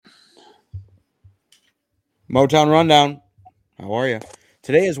Motown Rundown. How are you?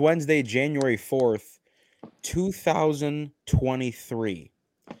 Today is Wednesday, January 4th, 2023.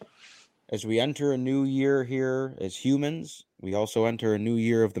 As we enter a new year here as humans, we also enter a new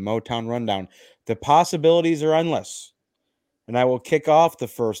year of the Motown Rundown. The possibilities are endless. And I will kick off the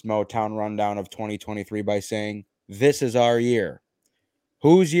first Motown Rundown of 2023 by saying, this is our year.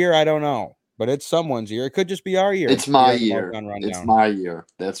 Whose year? I don't know. But it's someone's year. It could just be our year. It's my Here on the year. Motown Rundown. It's my year.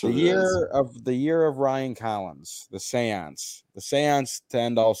 That's what The it is. year of Ryan Collins, the seance to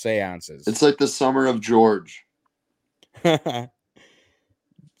end all seances. It's like the summer of George. Trent,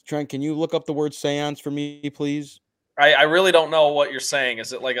 can you look up the word seance for me, please? I really don't know what you're saying.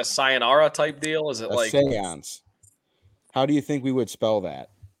 Is it like a sayonara type deal? Is it A like seance? How do you think we would spell that?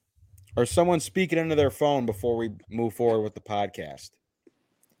 Or someone speaking into their phone before we move forward with the podcast?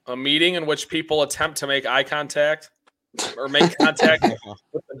 a meeting in which people attempt to make eye contact or make contact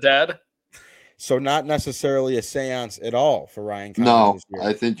with the dead? So not necessarily a seance at all for Ryan No, Collins this year.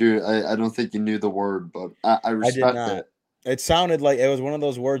 I think I don't think you knew the word, but I respect it. It sounded like it was one of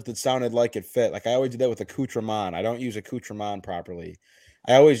those words that sounded like it fit. Like I always do that with accoutrement. I don't use accoutrement properly.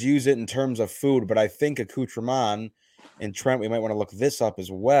 I always use it in terms of food, but I think accoutrement, and Trent, we might want to look this up as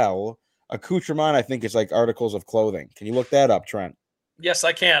well. Accoutrement, I think, is like articles of clothing. Can you look that up, Trent? Yes,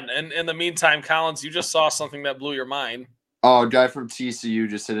 I can. And in the meantime, Collins, you just saw something that blew your mind. Oh, a guy from TCU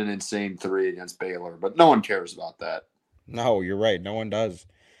just hit an insane 3 against Baylor, but no one cares about that. No, you're right. No one does.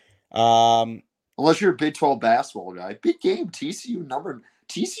 Unless you're a Big 12 basketball guy. Big game.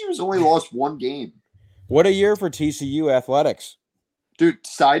 TCU's only lost one game. What a year for TCU athletics. Dude,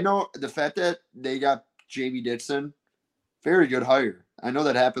 side note, the fact that they got Jamie Dixon, very good hire. I know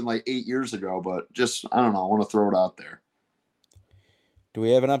that happened like 8 years ago, but just, I don't know, I want to throw it out there. Do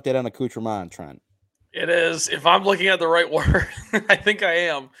we have an update on accoutrement, Trent? It is, if I'm looking at the right word, I think I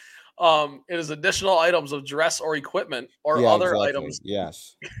am. It is additional items of dress or equipment or other items.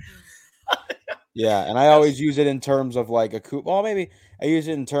 Yes. Yeah, and I always use it in terms of like maybe I use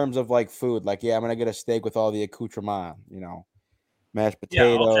it in terms of like food. Like, yeah, I'm gonna get a steak with all the accoutrement, mashed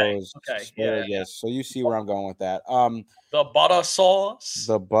potatoes, asparagus. Yeah. So you see where I'm going with that. The butter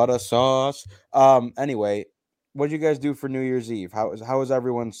sauce. Anyway, what did you guys do for New Year's Eve? How was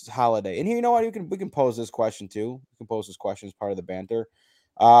everyone's holiday? And here, you know what? We can pose this question too. You can pose this question as part of the banter.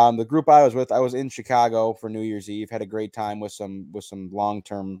 The group I was with, I was in Chicago for New Year's Eve. Had a great time with some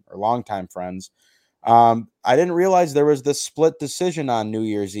longtime friends. I didn't realize there was this split decision on New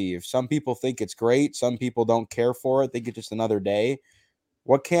Year's Eve. Some people think it's great. Some people don't care for it. Think it's just another day.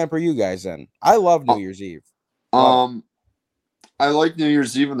 What camp are you guys in? I love New Year's Eve. I like New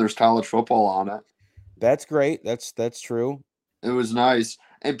Year's Eve and there's college football on it. That's great. That's true. It was nice.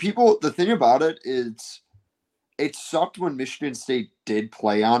 And the thing about it is it sucked when Michigan State did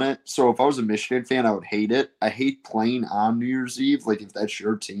play on it. So if I was a Michigan fan, I would hate it. I hate playing on New Year's Eve, like if that's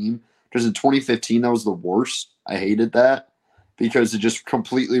your team. Because in 2015, that was the worst. I hated that because it just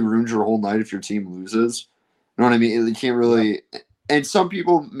completely ruins your whole night if your team loses. You know what I mean? You can't really – and some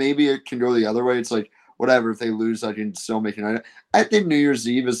people, maybe it can go the other way. It's like, whatever, if they lose, I can still make a night. I think New Year's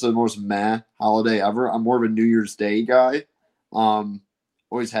Eve is the most meh holiday ever. I'm more of a New Year's Day guy.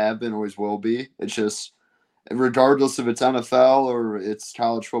 Always have been, always will be. It's just – regardless if it's NFL or it's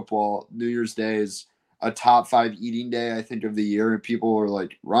college football, New Year's Day is a top 5 eating day, I think, of the year. And people are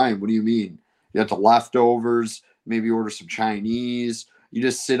like, Ryan, what do you mean? You have the leftovers, maybe order some Chinese. You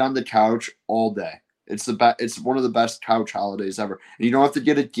just sit on the couch all day. It's one of the best couch holidays ever. And you don't have to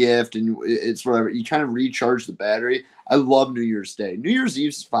get a gift and it's whatever. You kind of recharge the battery. I love New Year's Day. New Year's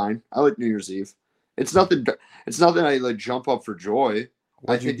Eve's fine. I like New Year's Eve. It's nothing I like jump up for joy.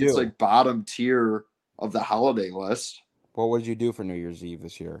 What'd you do? It's like bottom tier of the holiday list. What would you do for New Year's Eve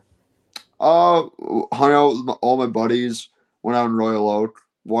this year? Hung out with all my buddies, went out in Royal Oak,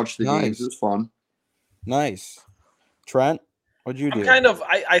 watched the games. It was fun. Nice. Trent, what'd you do?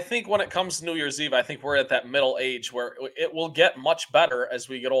 I think when it comes to New Year's Eve, I think we're at that middle age where it will get much better as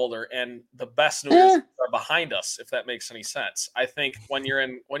we get older, and the best New Year's Eve are behind us, if that makes any sense. I think when you're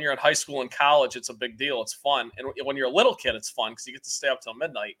in high school and college, it's a big deal. It's fun. And when you're a little kid, it's fun because you get to stay up till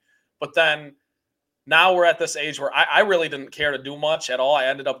midnight. But then now we're at this age where I really didn't care to do much at all. I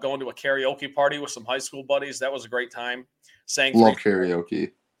ended up going to a karaoke party with some high school buddies. That was a great time. Love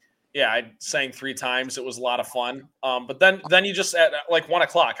karaoke. Yeah, I sang 3 times. It was a lot of fun. But then you just at like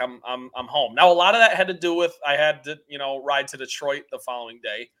 1:00, I'm home. Now a lot of that had to do with I had to ride to Detroit the following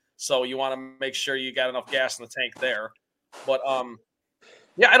day, so you want to make sure you got enough gas in the tank there. But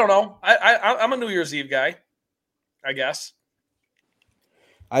yeah, I don't know. I'm a New Year's Eve guy, I guess.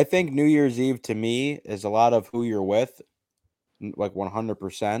 I think New Year's Eve to me is a lot of who you're with, like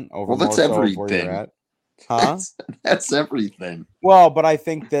 100% over. Well, that's more so everything. where you're at. Huh? That's everything. Well, but I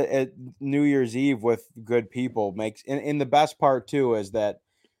think that at New Year's Eve with good people makes, and the best part too is that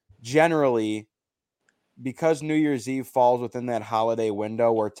generally, because New Year's Eve falls within that holiday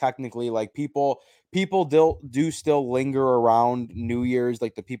window where technically like people do still linger around New Year's,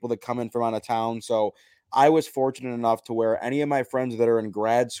 like the people that come in from out of town. So I was fortunate enough to where any of my friends that are in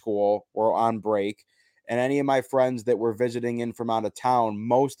grad school were on break, and any of my friends that were visiting in from out of town,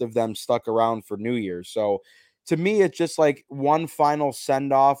 most of them stuck around for New Year's. So to me, it's just like one final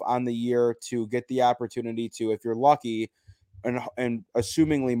send off on the year to get the opportunity to, if you're lucky, and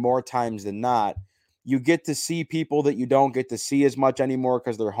assumingly more times than not, you get to see people that you don't get to see as much anymore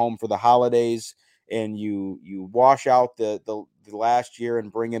because they're home for the holidays, and you wash out the last year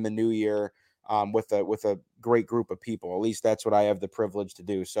and bring in the new year with a great group of people. At least that's what I have the privilege to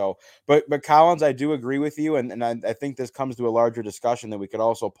do. So, but Collins, I do agree with you, and I think this comes to a larger discussion that we could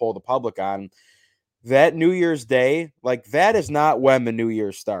also poll the public on. That New Year's Day, like that is not when the New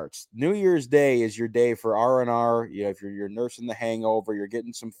Year starts. New Year's Day is your day for R&R. You know, if you're nursing the hangover, you're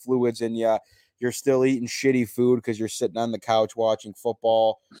getting some fluids in you, you're still eating shitty food because you're sitting on the couch watching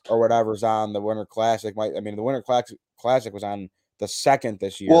football or whatever's on. The Winter Classic. The Winter Classic was on the 2nd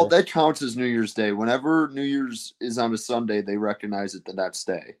this year. Well, that counts as New Year's Day. Whenever New Year's is on a Sunday, they recognize it the next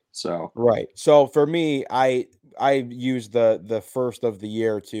day. So right. So for me, I use the first of the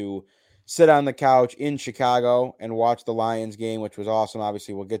year to sit on the couch in Chicago and watch the Lions game, which was awesome.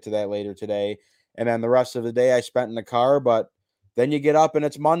 Obviously, we'll get to that later today. And then the rest of the day I spent in the car, but then you get up and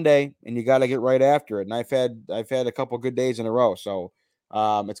it's Monday and you got to get right after it. And I've had a couple good days in a row. So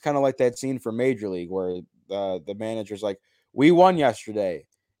it's kind of like that scene from Major League where the manager's like, "We won yesterday.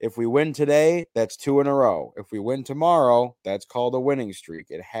 If we win today, that's 2 in a row. If we win tomorrow, that's called a winning streak."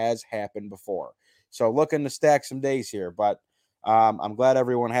 It has happened before. So looking to stack some days here, but I'm glad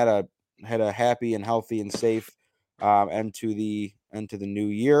everyone had a happy and healthy and safe end to the new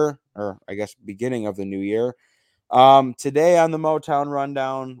year, or I guess beginning of the new year. Today on the Motown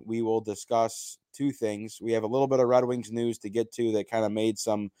Rundown, we will discuss two things. We have a little bit of Red Wings news to get to that kind of made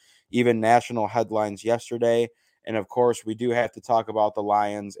some even national headlines yesterday. And of course, we do have to talk about the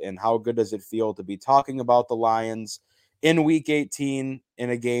Lions and how good does it feel to be talking about the Lions in Week 18 in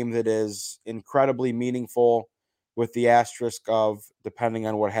a game that is incredibly meaningful, with the asterisk of depending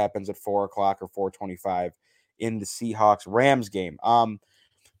on what happens at 4 o'clock or 4:25 in the Seahawks-Rams game.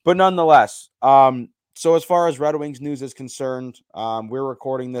 But nonetheless, so as far as Red Wings news is concerned, we're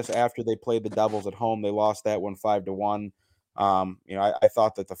recording this after they played the Devils at home. They lost that one 5-1. I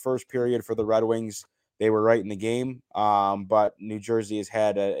thought that the first period for the Red Wings, they were right in the game. But New Jersey has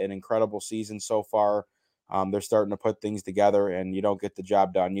had an incredible season so far. They're starting to put things together, and you don't get the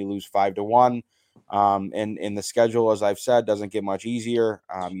job done. You lose 5-1. And the schedule, as I've said, doesn't get much easier.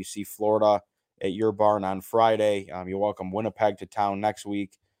 You see Florida at your barn on Friday. You welcome Winnipeg to town next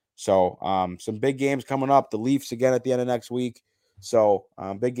week. So some big games coming up. The Leafs again at the end of next week. So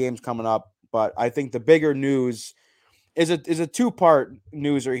big games coming up. But I think the bigger news is a two-part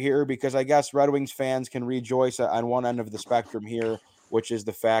newser here, because I guess Red Wings fans can rejoice on one end of the spectrum here, which is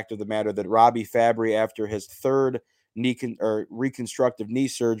the fact of the matter that Robbie Fabry, after his third reconstructive knee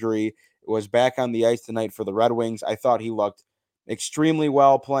surgery, was back on the ice tonight for the Red Wings. I thought he looked extremely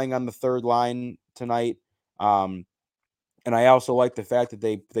well playing on the third line tonight. And I also like the fact that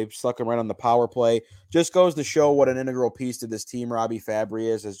they've stuck him right on the power play. Just goes to show what an integral piece to this team Robbie Fabry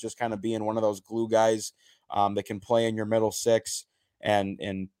is just kind of being one of those glue guys that can play in your middle six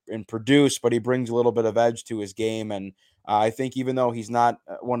and produce, but he brings a little bit of edge to his game. And I think even though he's not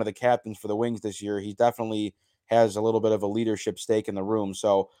one of the captains for the Wings this year, he definitely has a little bit of a leadership stake in the room.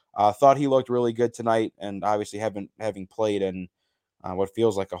 So I thought he looked really good tonight, and obviously having played in what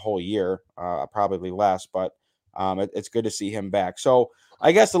feels like a whole year, probably less, but it's good to see him back. So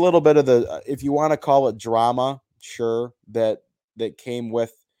I guess a little bit of the, if you want to call it drama, sure, that came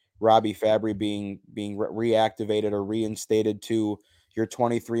with Robbie Fabry being reactivated or reinstated to your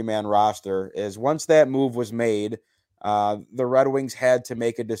 23-man roster, is once that move was made, the Red Wings had to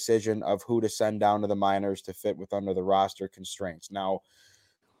make a decision of who to send down to the minors to fit with under the roster constraints. Now,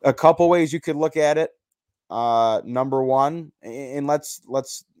 a couple ways you could look at it. Number one, and let's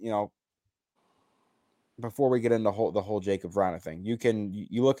before we get into the whole Jakub Vrana thing,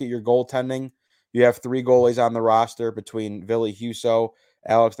 you look at your goaltending. You have 3 goalies on the roster between Ville Husso,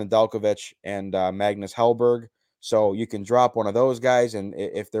 Alex Nedeljkovic, and Magnus Hellberg. So you can drop one of those guys, and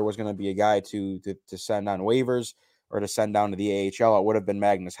if there was going to be a guy to send on waivers or to send down to the AHL, it would have been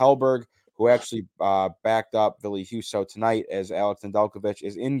Magnus Hellberg, who actually backed up Ville Husso tonight, as Alex Nedeljkovic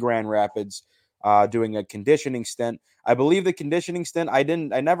is in Grand Rapids doing a conditioning stint. I believe the conditioning stint, I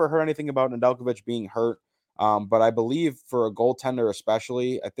never heard anything about Nedeljkovic being hurt. But I believe for a goaltender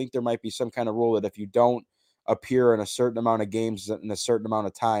especially, I think there might be some kind of rule that if you don't appear in a certain amount of games in a certain amount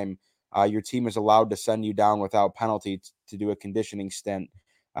of time, your team is allowed to send you down without penalty to do a conditioning stint,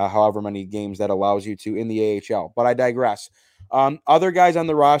 however many games that allows you to in the AHL. But I digress. Other guys on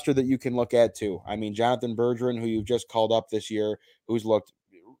the roster that you can look at too. I mean, Jonathan Bergeron, who you've just called up this year, who's looked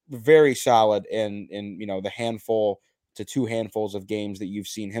very solid in the handful to two handfuls of games that you've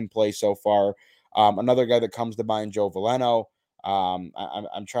seen him play so far. Another guy that comes to mind, Joe Veleno.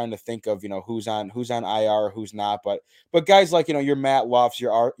 I'm trying to think of who's on IR, who's not, but guys like your Matt Luffs,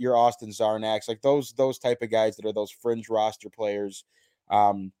 your Austin Zarnaks, like those type of guys that are those fringe roster players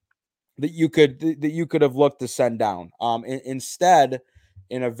that you could have looked to send down. Instead,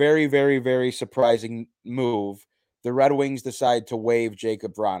 in a very very very surprising move, the Red Wings decide to waive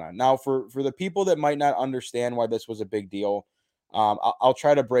Jakub Vrana. Now, for the people that might not understand why this was a big deal, I'll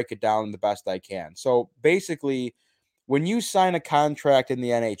try to break it down the best I can. So basically, when you sign a contract in the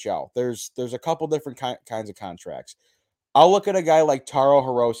NHL, there's a couple different kinds of contracts. I'll look at a guy like Taro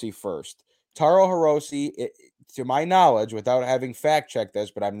Hirose first. Taro Hirose, to my knowledge, without having fact checked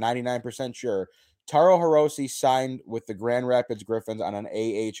this, but I'm 99% sure, Taro Hirose signed with the Grand Rapids Griffins on an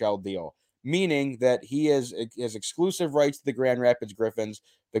AHL deal, meaning that he has exclusive rights to the Grand Rapids Griffins.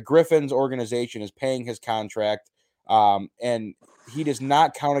 The Griffins organization is paying his contract, and he does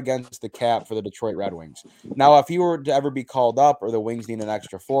not count against the cap for the Detroit Red Wings. Now, if he were to ever be called up, or the Wings need an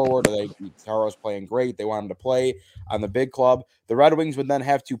extra forward, or Taro's playing great, they want him to play on the big club, the Red Wings would then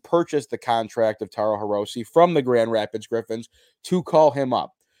have to purchase the contract of Taro Hirose from the Grand Rapids Griffins to call him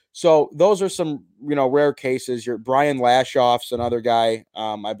up. So those are some, rare cases. Your Brian Lashoff's another guy,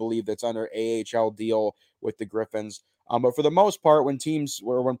 I believe, that's under AHL deal with the Griffins. But for the most part, when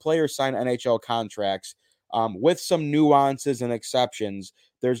players sign NHL contracts, with some nuances and exceptions,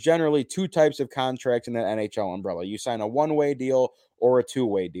 there's generally two types of contracts in the NHL umbrella. You sign a one-way deal or a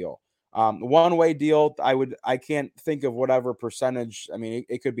two-way deal. One-way deal, I can't think of whatever percentage. I mean,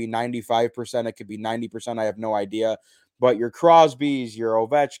 it could be 95%, it could be 90%. I have no idea. But your Crosbys, your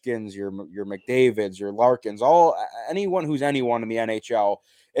Ovechkins, your McDavids, your Larkins, anyone who's anyone in the NHL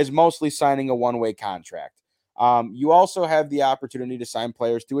is mostly signing a one-way contract. You also have the opportunity to sign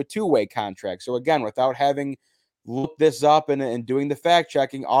players to a two-way contract. So again, without having looked this up and doing the fact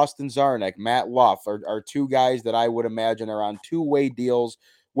checking, Austin Zarnik, Matt Luff are two guys that I would imagine are on two-way deals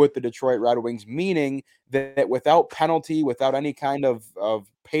with the Detroit Red Wings, meaning that without penalty, without any kind of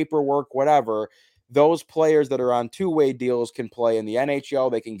paperwork, whatever, those players that are on two-way deals can play in the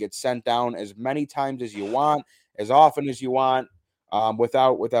NHL. They can get sent down as many times as you want, as often as you want,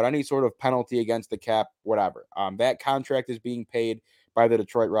 without any sort of penalty against the cap, whatever. That contract is being paid by the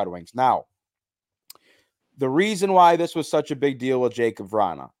Detroit Red Wings. Now, the reason why this was such a big deal with Jakub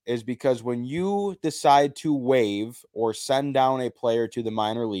Vrana is because when you decide to waive or send down a player to the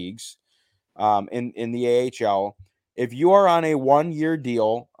minor leagues in the AHL, if you are on a 1-year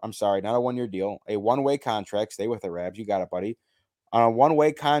deal, I'm sorry, not a 1-year deal, a one-way contract, stay with it, Rabs, you got it, buddy. On a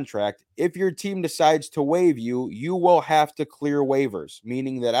one-way contract, if your team decides to waive you, you will have to clear waivers,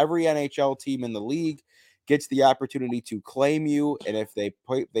 meaning that every NHL team in the league gets the opportunity to claim you, and if they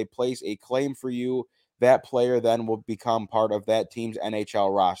place a claim for you, that player then will become part of that team's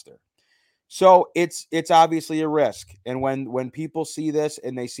NHL roster. So it's obviously a risk. And when people see this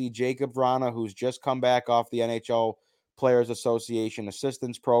and they see Jakub Vrana, who's just come back off the NHL Players Association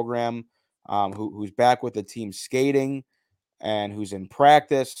assistance program, who's back with the team skating and who's in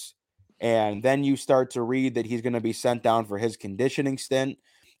practice, and then you start to read that he's going to be sent down for his conditioning stint,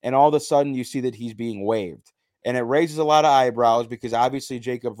 and all of a sudden you see that he's being waived. And it raises a lot of eyebrows because obviously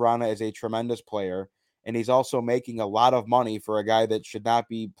Jakub Vrana is a tremendous player, and he's also making a lot of money for a guy that should not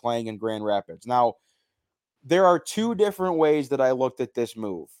be playing in Grand Rapids. Now, there are two different ways that I looked at this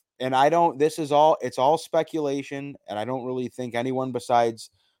move. And it's all speculation, and I don't really think anyone besides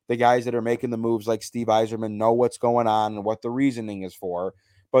the guys that are making the moves like Steve Yzerman know what's going on and what the reasoning is for.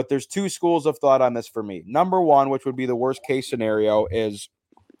 But there's two schools of thought on this for me. Number one, which would be the worst case scenario, is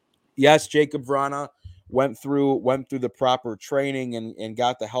yes, Jakub Vrana went through the proper training and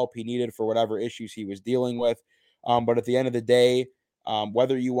got the help he needed for whatever issues he was dealing with. But at the end of the day,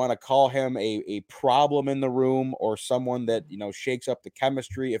 whether you want to call him a problem in the room or someone that shakes up the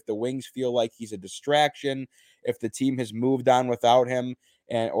chemistry, if the Wings feel like he's a distraction, if the team has moved on without him,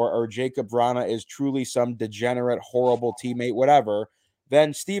 or Jakub Vrana is truly some degenerate, horrible teammate, whatever,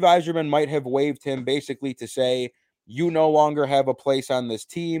 then Steve Yzerman might have waived him basically to say, you no longer have a place on this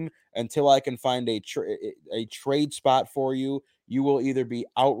team until I can find a trade spot for you. you will either be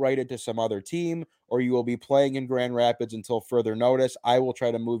outrighted to some other team or you will be playing in Grand Rapids until further notice. I will try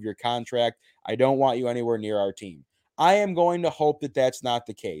to move your contract. I don't want you anywhere near our team. I am going to hope that that's not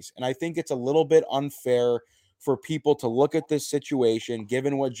the case. And I think it's a little bit unfair for people to look at this situation,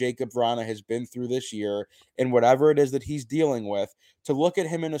 given what Jakub Vrana has been through this year and whatever it is that he's dealing with, to look at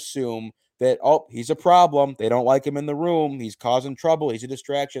him and assume that, oh, he's a problem. They don't like him in the room. He's causing trouble. He's a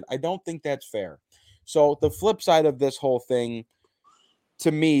distraction. I don't think that's fair. So the flip side of this whole thing,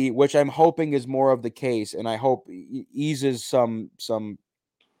 to me, which I'm hoping is more of the case, and I hope eases some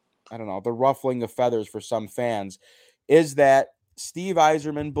I don't know, the ruffling of feathers for some fans, is that Steve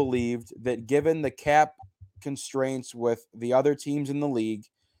Yzerman believed that given the cap constraints with the other teams in the league,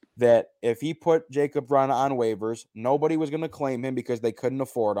 that if he put Jakub Vrana on waivers, nobody was going to claim him because they couldn't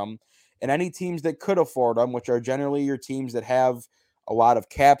afford him. And any teams that could afford him, which are generally your teams that have a lot of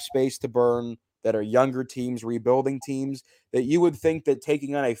cap space to burn, that are younger teams, rebuilding teams, that you would think that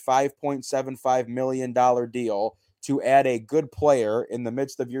taking on a $5.75 million deal to add a good player in the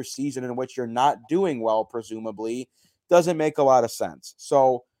midst of your season in which you're not doing well, presumably, doesn't make a lot of sense.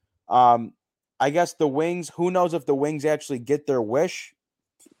 So I guess the Wings, who knows if the Wings actually get their wish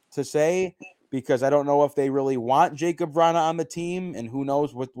to say, because I don't know if they really want Jakub Vrana on the team, and who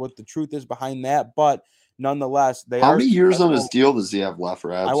knows what the truth is behind that. But nonetheless, they How are. many years on his deal does he have left,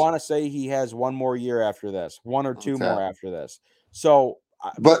 Rabs? I want to say he has one more year after this, one or two more after this. So,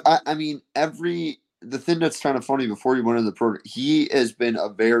 but I mean, the thing that's kind of funny, before you went into the program, he has been a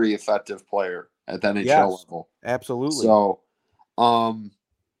very effective player at the NHL level. Absolutely. So,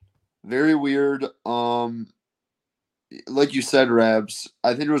 very weird. Like you said, Rabs,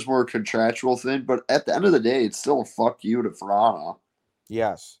 I think it was more a contractual thing, but at the end of the day, it's still a fuck you to Vrana.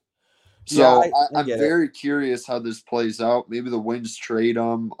 Yes. So I'm very curious how this plays out. Maybe the Wings trade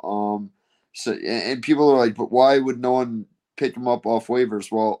him. So and people are like, but why would no one pick him up off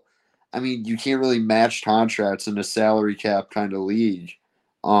waivers? Well, I mean, you can't really match contracts in a salary cap kind of league.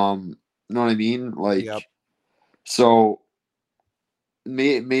 You know what I mean? Like, so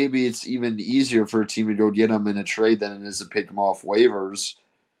maybe it's even easier for a team to go get him in a trade than it is to pick him off waivers.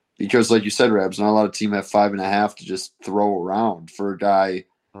 Because, like you said, Rabs, not a lot of teams have 5.5 to just throw around for a guy.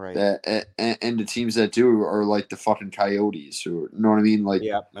 Right. That and the teams that do are like the fucking Coyotes, who, you know what I mean? Like,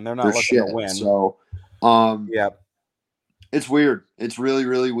 and they're not looking to win. So, it's weird. It's really,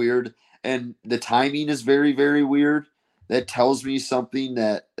 really weird, and the timing is very, very weird. That tells me something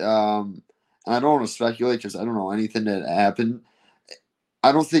that I don't want to speculate because I don't know anything that happened.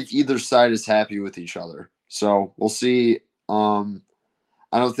 I don't think either side is happy with each other, so we'll see.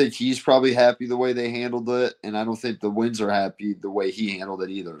 I don't think he's probably happy the way they handled it, and I don't think the Wings are happy the way he handled it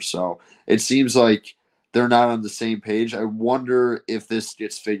either. So it seems like they're not on the same page. I wonder if this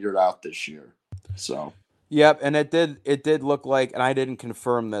gets figured out this year. So, and it did look like, and I didn't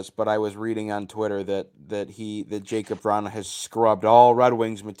confirm this, but I was reading on Twitter that Jakub Vrana has scrubbed all Red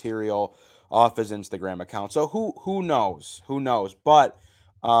Wings material off his Instagram account. So who knows? Who knows? But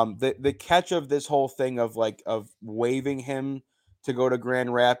the catch of this whole thing of waiving him to go to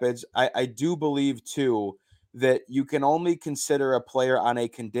Grand Rapids, I do believe too that you can only consider a player on a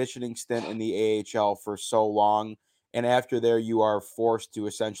conditioning stint in the AHL for so long, and after there you are forced to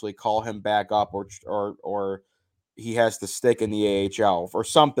essentially call him back up, or he has to stick in the AHL or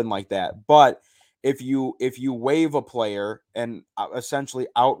something like that. But if you waive a player and essentially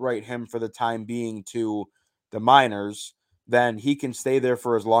outright him for the time being to the minors, then he can stay there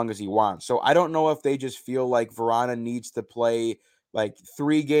for as long as he wants. So I don't know if they just feel like Vrana needs to play like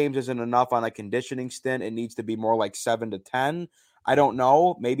 3 games isn't enough on a conditioning stint. It needs to be more like 7 to 10. I don't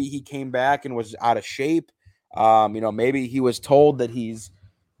know. Maybe he came back and was out of shape. Maybe he was told that he's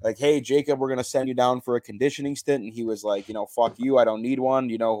like, hey, Jakub, we're going to send you down for a conditioning stint. And he was like, fuck you. I don't need one.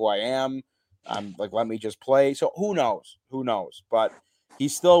 You know who I am. I'm like, let me just play. So who knows? Who knows? But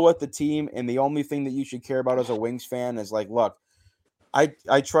he's still with the team. And the only thing that you should care about as a Wings fan is like, look,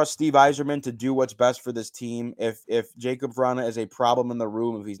 I trust Steve Yzerman to do what's best for this team. If Jakub Vrana is a problem in the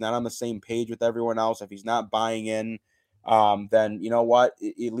room, if he's not on the same page with everyone else, if he's not buying in, then you know what?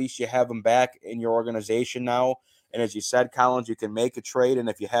 At least you have him back in your organization now. And as you said, Collins, you can make a trade, and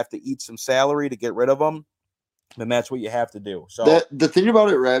if you have to eat some salary to get rid of him, then that's what you have to do. So the thing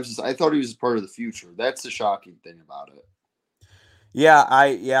about it, Rabs, is I thought he was part of the future. That's the shocking thing about it.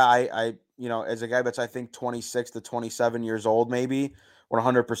 I as a guy that's I think 26 to 27 years old, maybe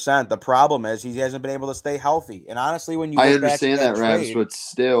 100%. The problem is he hasn't been able to stay healthy. And honestly, when you I look understand back at that, Rabs, but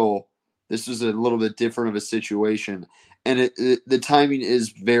still, this is a little bit different of a situation, and the timing is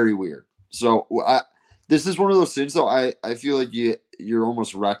very weird. So this is one of those things, though. I feel like you're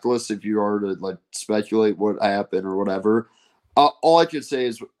almost reckless if you are to like speculate what happened or whatever. All I can say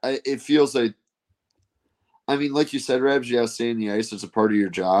is it feels like, I mean, like you said, Rabs, you got to stay in the ice. It's a part of your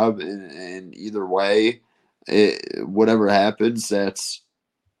job, and either way, whatever happens, that's.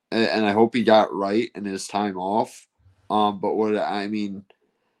 And I hope he got right in his time off. But what I mean,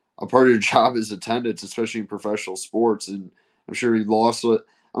 a part of your job is attendance, especially in professional sports. And I'm sure he lost it.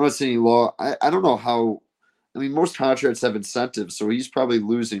 I'm not saying he lost. I don't know how. I mean, most contracts have incentives, so he's probably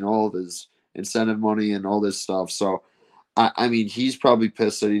losing all of his incentive money and all this stuff. So I mean, he's probably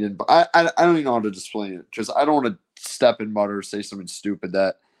pissed that he didn't. I don't even know how to explain it because I don't want to step and mutter or say something stupid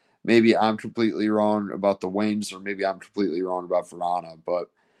that maybe I'm completely wrong about the Wings or maybe I'm completely wrong about Vrana. But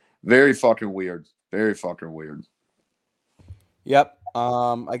very fucking weird. Very fucking weird. Yep.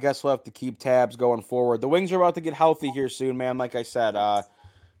 I guess we'll have to keep tabs going forward. The Wings are about to get healthy here soon, man. Like I said, Yeah,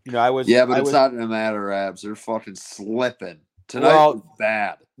 but it's not in a matter of abs. They're fucking slipping. Tonight was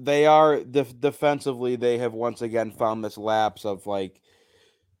bad. They are defensively. They have once again found this lapse of like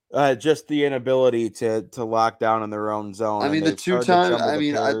just the inability to lock down in their own zone. I mean, and the 2 times. I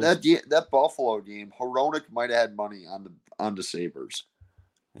mean, that Buffalo game, Hronek might have had money on the Sabres.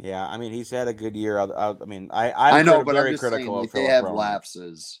 Yeah, I mean, he's had a good year. I mean, I know, but very I'm just critical saying, of they Philip have Hronek.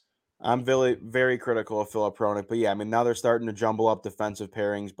 lapses. I'm very, very critical of Philip Hronek, but yeah, I mean, now they're starting to jumble up defensive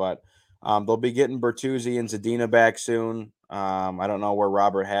pairings, but they'll be getting Bertuzzi and Zadina back soon. I don't know where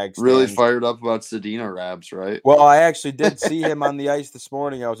Robert Hagg stands. Really fired up about Zadina, Rabs, right? Well, I actually did see him on the ice this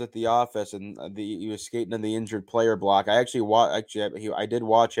morning. I was at the office, and he was skating in the injured player block. I did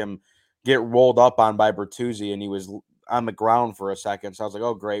watch him get rolled up on by Bertuzzi, and he was on the ground for a second. So I was like,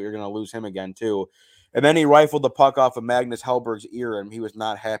 "Oh, great, you're going to lose him again too." And then he rifled the puck off of Magnus Hellberg's ear, and he was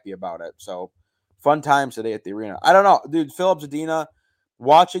not happy about it. So fun times today at the arena. I don't know, dude. Philip Zadina,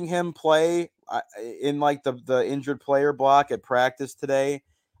 watching him play in like the injured player block at practice today.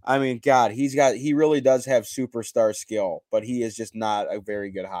 I mean, God, he really does have superstar skill, but he is just not a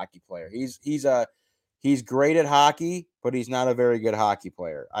very good hockey player. He's great at hockey, but he's not a very good hockey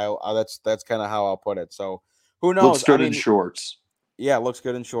player. That's kind of how I'll put it. So who knows? Looks good in shorts. Yeah, looks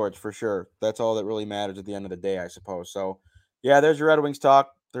good in shorts for sure. That's all that really matters at the end of the day, I suppose. So yeah, there's your Red Wings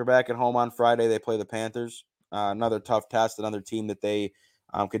talk. They're back at home on Friday. They play the Panthers. Another tough test, another team that they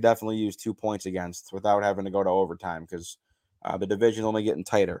could definitely use 2 points against without having to go to overtime because the division only getting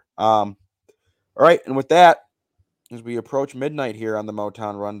tighter. All right, and with that, as we approach midnight here on the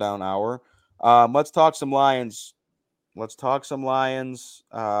Motown Rundown Hour, let's talk some Lions. What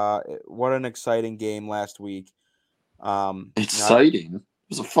an exciting game last week. Exciting. It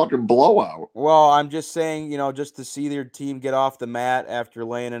was a fucking blowout. Well, I'm just saying, just to see their team get off the mat after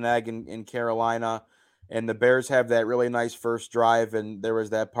laying an egg in Carolina, and the Bears have that really nice first drive, and there was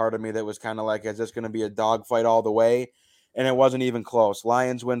that part of me that was kind of like, is this going to be a dogfight all the way? And it wasn't even close.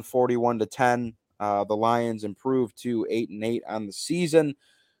 Lions win 41-10. The Lions improved to 8-8 on the season.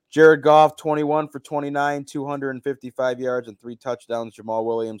 Jared Goff, 21 for 29, 255 yards and 3 touchdowns. Jamal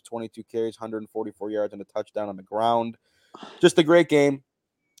Williams, 22 carries, 144 yards and a touchdown on the ground. Just a great game.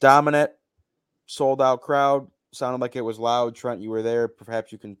 Dominant, sold-out crowd. Sounded like it was loud. Trent, you were there.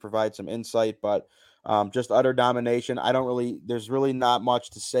 Perhaps you can provide some insight, but just utter domination. There's really not much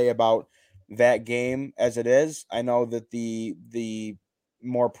to say about that game as it is. I know that the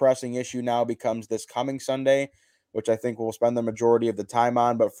more pressing issue now becomes this coming Sunday, which I think we'll spend the majority of the time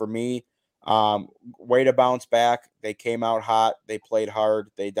on. But for me, way to bounce back. They came out hot. They played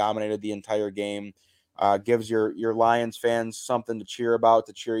hard. They dominated the entire game. Gives your Lions fans something to cheer about,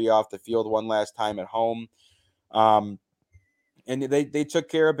 to cheer you off the field one last time at home. And they took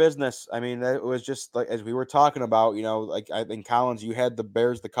care of business. I mean, it was just like, as we were talking about, like I think Collins, you had the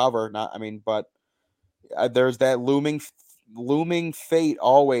Bears the cover. But there's that looming fate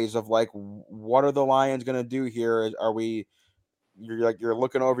always of like, what are the Lions going to do here? You're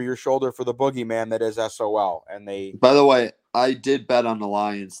looking over your shoulder for the boogeyman that is SOL. And by the way, I did bet on the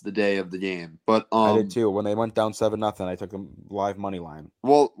Lions the day of the game, but I did too. When they went down 7-0, I took them live money line.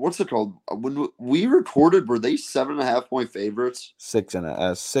 Well, what's it called? When we recorded, were they 7.5-point favorites? 6.5.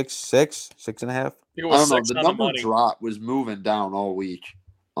 6.5. I don't know. The number drop was moving down all week.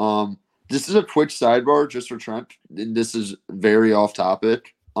 This is a quick sidebar just for Trent, and this is very off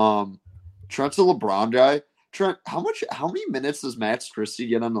topic. Trent's a LeBron guy. Trent, how many minutes does Max Christie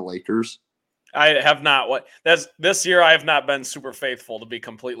get on the Lakers? I have not. This year I have not been super faithful, to be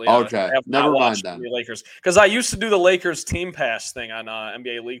completely honest. Okay, I have never not mind watched then. The Lakers, because I used to do the Lakers team pass thing on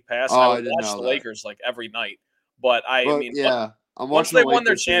NBA League Pass. I would watch the Lakers like every night. But once they won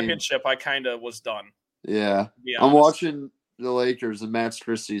their championship, I kind of was done. Yeah, I'm watching the Lakers and Max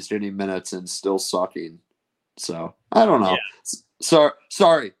Christie's getting minutes and still sucking. So I don't know. Yeah.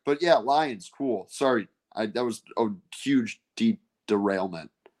 Sorry, but yeah, Lions, cool. Sorry. That was a huge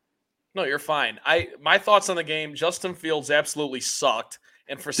derailment. No, you're fine. My thoughts on the game, Justin Fields absolutely sucked.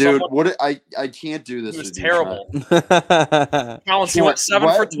 And for Dude, someone, I can't do this. he was with you, terrible. What Collins, he went 7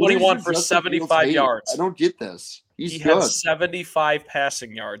 for 21 for Justin Fields 75 hate? yards. I don't get this. He had good. 75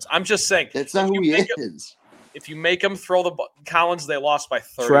 passing yards. I'm just saying. That's not who he is. If you make him throw the ball, Collins, they lost by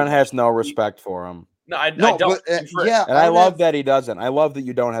 30. Trent has no respect for him. No, I don't. But, yeah, and I love that he doesn't. I love that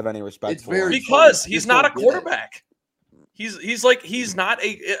you don't have any respect for him. Because he's not a quarterback. He's not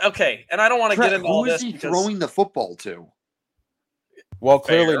a okay. And I don't want to get into all this. Who is he throwing the football to? Well,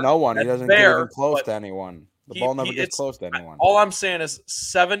 clearly no one. He doesn't get even close to anyone. The ball never gets close to anyone. All I'm saying is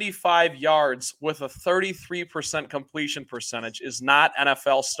 75 yards with a 33% completion percentage is not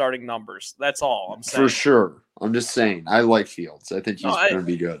NFL starting numbers. That's all I'm saying. For sure. I'm just saying. I like Fields. I think he's going to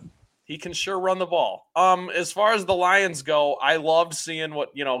be good. He can sure run the ball. As far as the Lions go, I loved seeing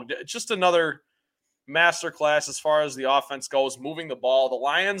just another masterclass as far as the offense goes, moving the ball. The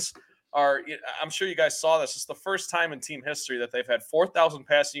Lions are, I'm sure you guys saw this. It's the first time in team history that they've had 4,000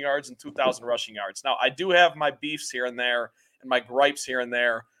 passing yards and 2,000 rushing yards. Now, I do have my beefs here and there and my gripes here and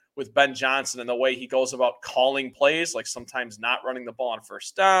there with Ben Johnson and the way he goes about calling plays, like sometimes not running the ball on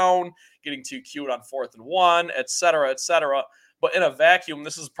first down, getting too cute on 4th and 1, et cetera, et cetera. But in a vacuum,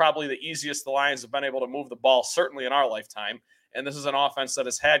 this is probably the easiest the Lions have been able to move the ball, certainly in our lifetime. And this is an offense that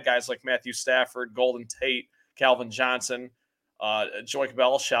has had guys like Matthew Stafford, Golden Tate, Calvin Johnson, Joique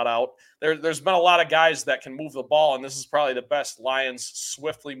Bell, shout out. There's been a lot of guys that can move the ball, and this is probably the best Lions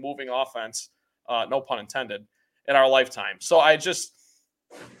swiftly moving offense, no pun intended, in our lifetime. So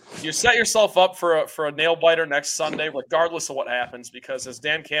you set yourself up for a nail biter next Sunday, regardless of what happens, because as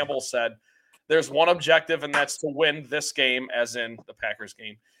Dan Campbell said, there's one objective, and that's to win this game, as in the Packers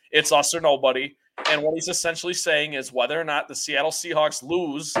game. It's us or nobody. And what he's essentially saying is whether or not the Seattle Seahawks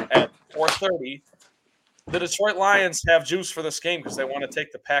lose at 4:30, the Detroit Lions have juice for this game because they want to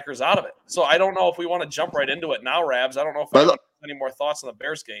take the Packers out of it. So I don't know if we want to jump right into it now, Rabs. I don't know if I have any more thoughts on the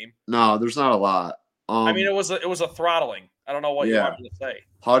Bears game. No, there's not a lot. I mean, it was a throttling. I don't know what you want me to say.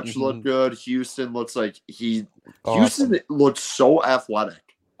 Hutch looked good. Houston looks like Houston looks so athletic.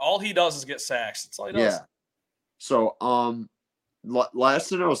 All he does is get sacks. That's all he does. Yeah. So, last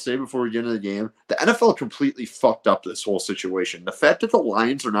thing I'll say before we get into the game, the NFL completely fucked up this whole situation. The fact that the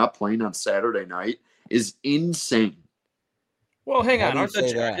Lions are not playing on Saturday night is insane. Well, hang on.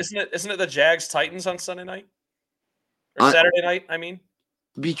 Isn't it the Jags Titans on Sunday night? Or Saturday night, I mean?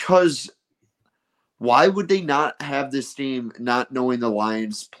 Because why would they not have this game not knowing the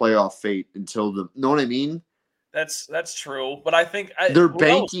Lions' playoff fate until know what I mean? That's true, but I think they're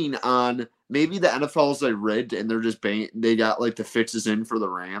banking on maybe the NFL's like rigged and they're just they got like the fixes in for the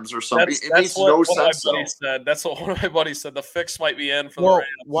Rams or something. It makes no sense. That's what one of my buddies said. The fix might be in for the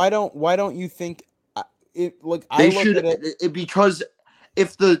Rams. Why don't you think they should? Because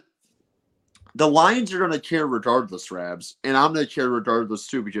if the Lions are going to care regardless, Rabs, and I'm going to care regardless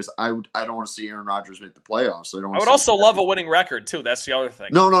too because I don't want to see Aaron Rodgers make the playoffs. I would also love a winning record too. That's the other thing.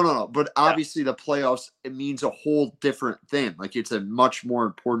 No. But obviously the playoffs, it means a whole different thing. Like it's a much more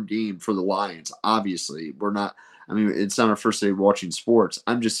important game for the Lions. Obviously, it's not our first day watching sports.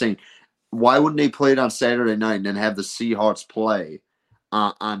 I'm just saying, why wouldn't they play it on Saturday night and then have the Seahawks play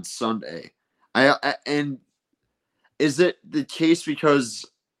on Sunday? And is it the case because?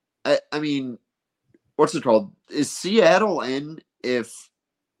 I mean, what's it called? Is Seattle in if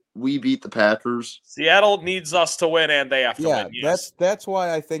we beat the Packers? Seattle needs us to win, and they have to win. Yes. That's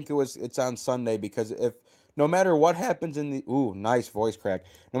why I think it's on Sunday because if no matter what happens in the nice voice crack.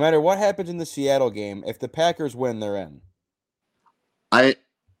 No matter what happens in the Seattle game, if the Packers win, they're in. I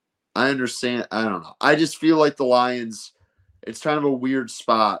understand. I don't know. I just feel like the Lions. It's kind of a weird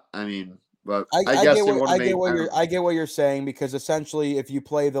spot. I mean. But I get what you're saying because essentially, if you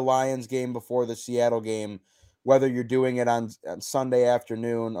play the Lions game before the Seattle game, whether you're doing it on Sunday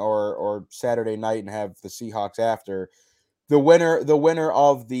afternoon or Saturday night and have the Seahawks after, the winner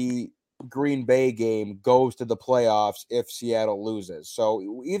of the Green Bay game goes to the playoffs if Seattle loses.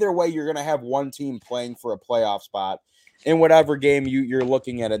 So either way, you're going to have one team playing for a playoff spot in whatever game you're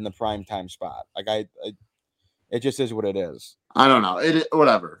looking at in the primetime spot. Like it just is what it is. I don't know.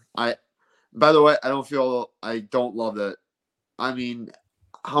 Whatever. By the way, I don't love that. I mean,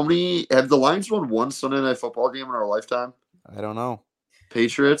 how many have the Lions won one Sunday Night Football game in our lifetime? I don't know.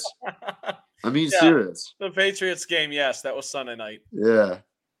 Patriots? I mean, serious. The Patriots game, yes, that was Sunday night. Yeah.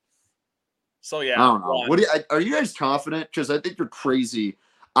 So yeah, I don't know. Are you guys confident? Because I think you're crazy.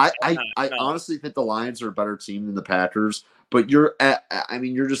 I honestly think the Lions are a better team than the Packers, but you're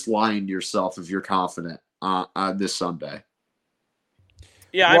just lying to yourself if you're confident this Sunday.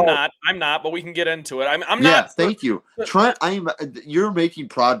 Yeah, Well, I'm not, but we can get into it. I'm Yeah, not. thank you. Trent, you're making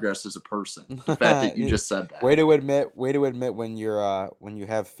progress as a person. The fact that you just said that. way to admit when when you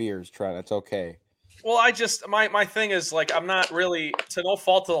have fears, Trent. It's okay. Well, I just my thing is like I'm not really, to no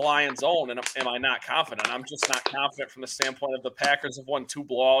fault of the Lions' own, and am I not confident? I'm just not confident from the standpoint of the Packers have won 2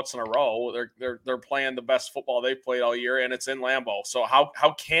 blowouts in a row. They're playing the best football they've played all year, and it's in Lambeau. So how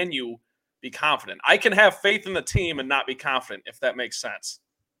can you be confident? I can have faith in the team and not be confident, if that makes sense.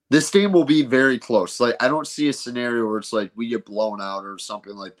 This game will be very close. Like, I don't see a scenario where it's like we get blown out or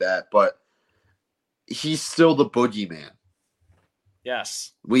something like that, but he's still the boogeyman.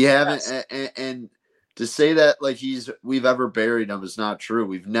 Yes. We haven't, and to say that like we've ever buried him is not true.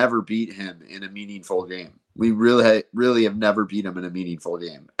 We've never beat him in a meaningful game. We really have never beat him in a meaningful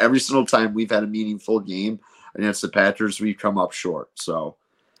game. Every single time we've had a meaningful game against the Packers, we've come up short. So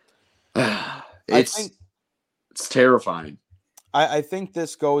it's terrifying. I think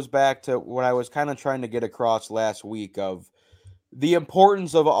this goes back to what I was kind of trying to get across last week of the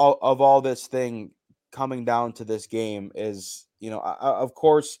importance of all this thing coming down to this game is, of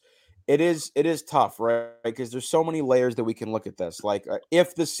course it is tough, right? Because there's so many layers that we can look at this. Like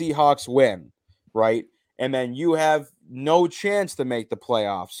if the Seahawks win, right? And then you have no chance to make the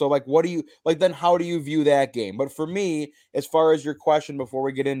playoffs. So like, then how do you view that game? But for me, as far as your question, before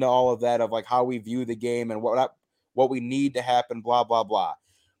we get into all of that, of like how we view the game and what we need to happen, blah, blah, blah.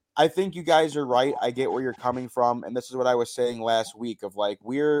 I think you guys are right. I get where you're coming from. And this is what I was saying last week of like,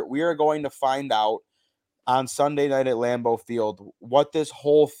 we are going to find out on Sunday night at Lambeau Field what this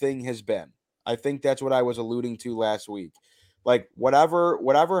whole thing has been. I think that's what I was alluding to last week. Like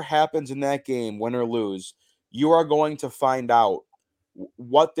whatever happens in that game, win or lose, you are going to find out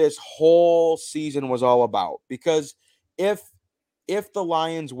what this whole season was all about. Because if the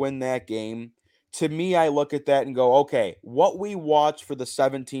Lions win that game, to me, I look at that and go, okay, what we watched for the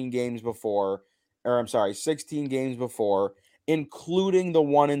 16 games before, including the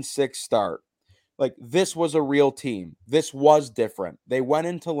 1-6 start. Like, this was a real team. This was different. They went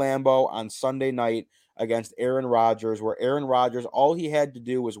into Lambeau on Sunday night against Aaron Rodgers, where Aaron Rodgers, all he had to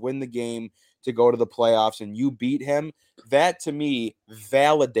do was win the game to go to the playoffs, and you beat him. That, to me,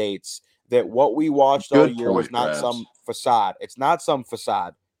 validates that what we watched all year was not some facade. It's not some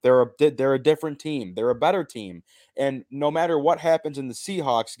facade. They're a different team. They're a better team. And no matter what happens in the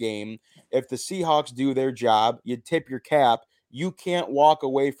Seahawks game, if the Seahawks do their job, you tip your cap. You can't walk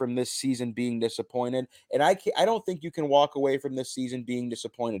away from this season being disappointed. And I don't think you can walk away from this season being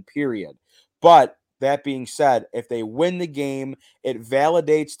disappointed, period. But that being said, if they win the game, it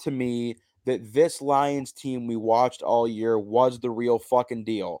validates to me that this Lions team we watched all year was the real fucking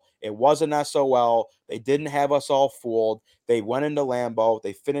deal. It wasn't SOL. They didn't have us all fooled. They went into Lambeau.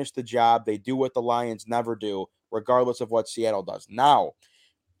 They finished the job. They do what the Lions never do, regardless of what Seattle does. Now,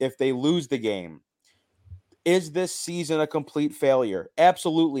 if they lose the game, is this season a complete failure?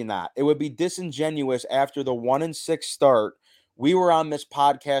 Absolutely not. It would be disingenuous after the 1-6 start. We were on this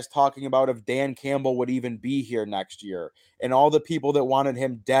podcast talking about if Dan Campbell would even be here next year and all the people that wanted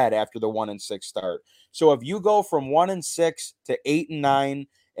him dead after the 1-6 start. So if you go from 1-6 to 8-9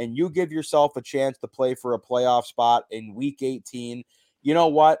 and you give yourself a chance to play for a playoff spot in week 18, you know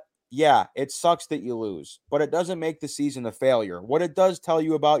what? Yeah, it sucks that you lose, but it doesn't make the season a failure. What it does tell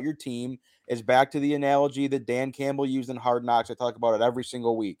you about your team is back to the analogy that Dan Campbell used in Hard Knocks. I talk about it every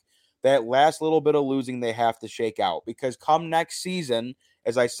single week. That last little bit of losing they have to shake out, because come next season,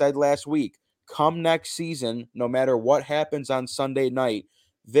 as I said last week, come next season, no matter what happens on Sunday night,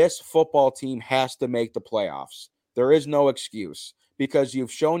 this football team has to make the playoffs. There is no excuse, because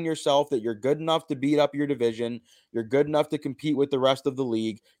you've shown yourself that you're good enough to beat up your division. You're good enough to compete with the rest of the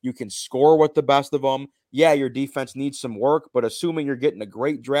league. You can score with the best of them. Yeah, your defense needs some work, but assuming you're getting a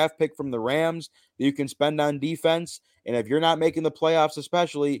great draft pick from the Rams that you can spend on defense, and if you're not making the playoffs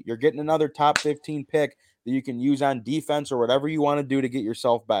especially, you're getting another top 15 pick that you can use on defense or whatever you want to do to get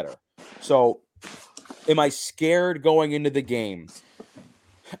yourself better. So, am I scared going into the game?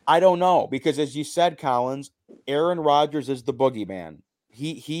 I don't know, because as you said, Collins, Aaron Rodgers is the boogeyman.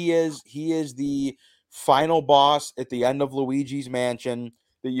 He is the final boss at the end of Luigi's Mansion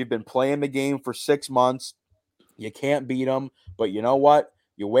that you've been playing the game for 6 months. You can't beat him, but you know what?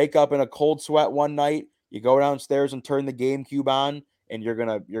 You wake up in a cold sweat one night, you go downstairs and turn the GameCube on, and you're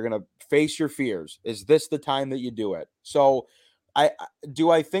gonna face your fears. Is this the time that you do it? So I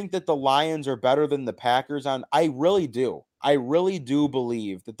think that the Lions are better than the Packers on. I really do. I really do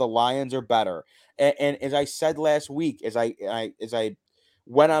believe that the Lions are better. And as I said last week, as I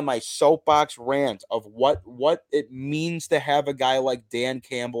went on my soapbox rant of what it means to have a guy like Dan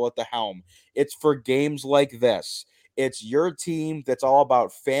Campbell at the helm, it's for games like this. It's your team that's all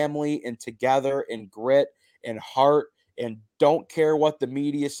about family and together and grit and heart, and don't care what the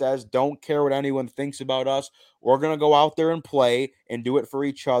media says, don't care what anyone thinks about us. We're going to go out there and play and do it for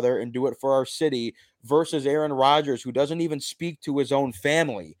each other and do it for our city, versus Aaron Rodgers, who doesn't even speak to his own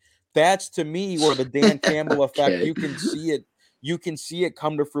family. That's, to me, where the Dan Campbell effect, Okay. you can see it. You can see it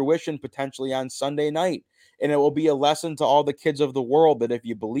come to fruition potentially on Sunday night. And it will be a lesson to all the kids of the world that if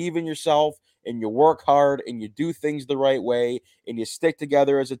you believe in yourself and you work hard and you do things the right way and you stick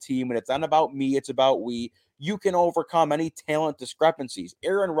together as a team, and it's not about me, it's about we, you can overcome any talent discrepancies.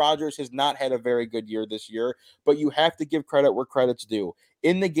 Aaron Rodgers has not had a very good year this year, but you have to give credit where credit's due.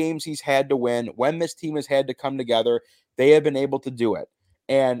 In the games he's had to win, when this team has had to come together, they have been able to do it.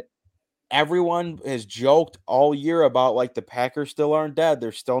 And everyone has joked all year about, like, the Packers still aren't dead.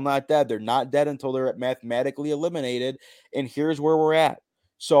 They're still not dead. They're not dead until they're mathematically eliminated. And here's where we're at.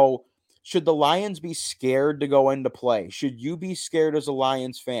 So should the Lions be scared to go into play? Should you be scared as a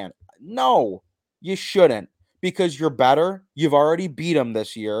Lions fan? No, you shouldn't, because you're better. You've already beat them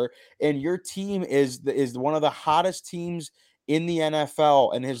this year, and your team is one of the hottest teams in the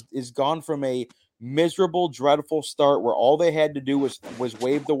NFL, and is gone from a miserable, dreadful start where all they had to do was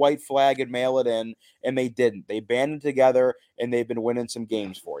wave the white flag and mail it in, and they didn't. They banded together, and they've been winning some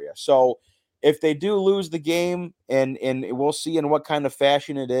games for you. So if they do lose the game, and we'll see in what kind of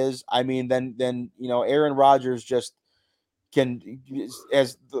fashion it is, I mean, then Aaron Rodgers just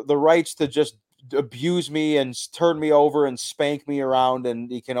has the rights to just abuse me and turn me over and spank me around,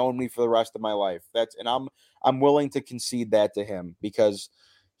 and he can own me for the rest of my life. I'm willing to concede that to him, because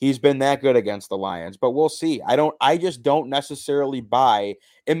he's been that good against the Lions. But we'll see. I just don't necessarily buy,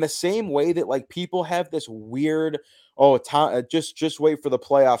 in the same way that, like, people have this weird, just wait for the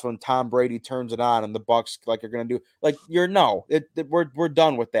playoffs when Tom Brady turns it on and the Bucs, like, are going to do, like, we're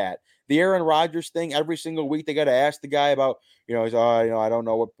done with that. The Aaron Rodgers thing, every single week they got to ask the guy about, he's, I don't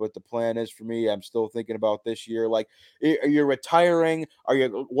know what the plan is for me. I'm still thinking about this year. Like, are you retiring?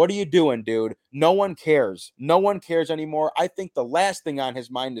 What are you doing, dude? No one cares. No one cares anymore. I think the last thing on his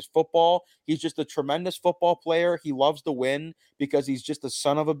mind is football. He's just a tremendous football player. He loves to win because he's just a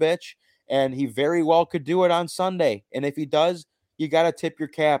son of a bitch, and he very well could do it on Sunday. And if he does, you got to tip your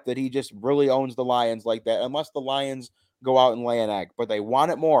cap that he just really owns the Lions like that, unless the Lions go out and lay an egg. But they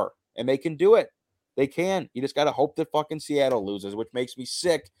want it more, and they can do it. They can. You just got to hope that fucking Seattle loses, which makes me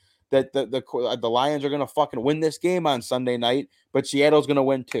sick that the Lions are going to fucking win this game on Sunday night, but Seattle's going to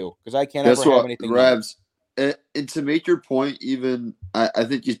win too, because I can't ever have anything. Rabs, and to make your point, even I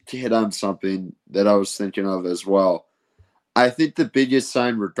think you hit on something that I was thinking of as well. I think the biggest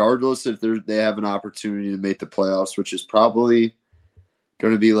sign, regardless if they have an opportunity to make the playoffs, which is probably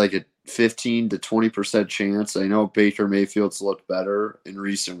going to be like a 15 to 20% chance. I know Baker Mayfield's looked better in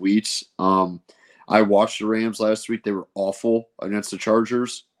recent weeks. I watched the Rams last week. They were awful against the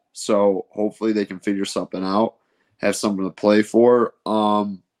Chargers. So hopefully they can figure something out, have something to play for.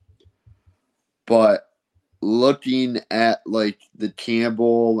 But looking at, like, the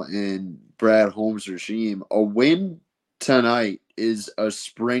Campbell and Brad Holmes regime, a win tonight is a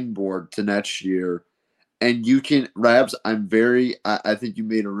springboard to next year. And you can, Rabs, I think you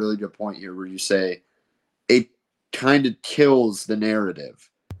made a really good point here where you say it kind of kills the narrative,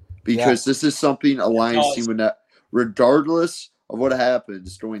 because this is something a Lions team would not, regardless of what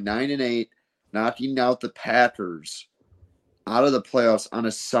happens, going 9-8, knocking out the Packers out of the playoffs on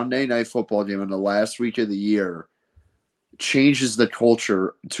a Sunday night football game in the last week of the year, changes the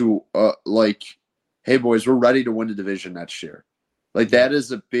culture to like, hey boys, we're ready to win the division next year. Like, that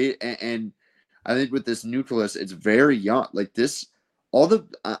is a big, and I think with this nucleus, it's very young. Like,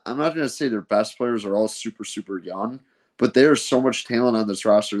 I'm not going to say their best players are all super, super young, but there's so much talent on this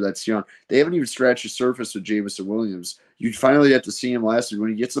roster that's young. They haven't even scratched the surface with Jameson Williams. You finally got to see him last year. When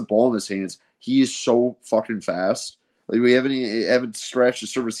he gets the ball in his hands, he is so fucking fast. Like, we haven't scratched the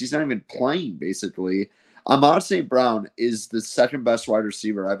surface. He's not even playing, basically. Ahmad St. Brown is the second best wide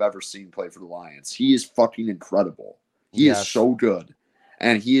receiver I've ever seen play for the Lions. He is fucking incredible. He is so good.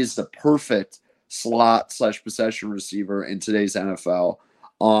 And he is the perfect slot/possession receiver in today's NFL.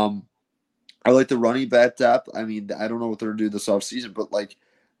 I like the running back depth. I mean, I don't know what they're going to do this offseason, but, like,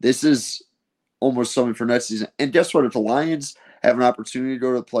 this is almost something for next season. And guess what? If the Lions have an opportunity to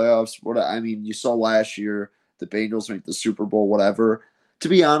go to the playoffs, you saw last year the Bengals make the Super Bowl, whatever. To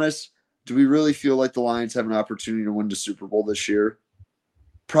be honest, do we really feel like the Lions have an opportunity to win the Super Bowl this year?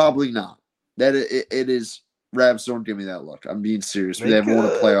 Probably not. That it is. Rabs, don't give me that look. I'm being serious. We haven't won a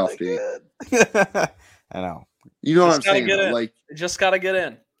playoff game. I know. You know what I'm saying? Like, you just got to get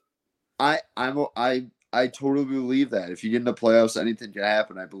in. I totally believe that. If you get in the playoffs, anything can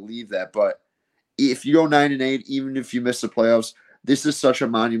happen. I believe that. But if you go 9-8, even if you miss the playoffs, this is such a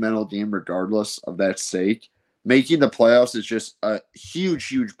monumental game regardless of that stake. Making the playoffs is just a huge,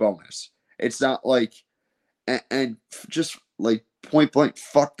 huge bonus. It's not like, and just like point blank,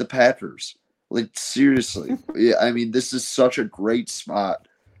 fuck the Packers. Like, seriously. Yeah, I mean, this is such a great spot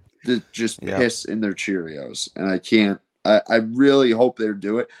to just piss in their Cheerios. And I really hope they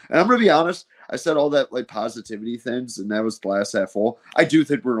do it. And I'm going to be honest, I said all that like positivity things, and that was glass half full. I do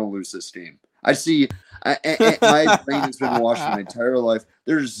think we're going to lose this game. I see, my brain has been washed my entire life.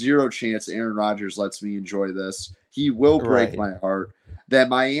 There's zero chance Aaron Rodgers lets me enjoy this. He will break my heart. That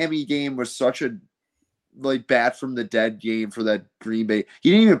Miami game was such a like bat from the dead game for that Green Bay. He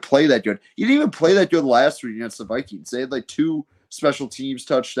didn't even play that good. He didn't even play that good last week against the Vikings. They had like 2 special teams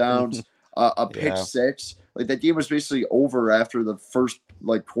touchdowns, a pick 6. Like that game was basically over after the first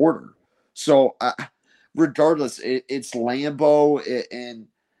like quarter. So regardless, it's Lambeau, and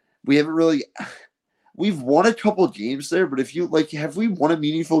we haven't really. We've won a couple of games there, but if you like, have we won a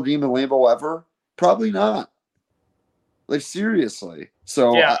meaningful game in Lambeau ever? Probably not. Like, seriously.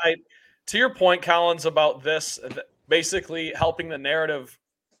 So yeah, to your point, Collins, about this basically helping the narrative,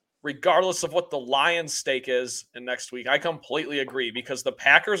 regardless of what the Lions' stake is in next week, I completely agree, because the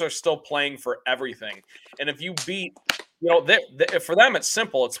Packers are still playing for everything. And if you beat, for them, it's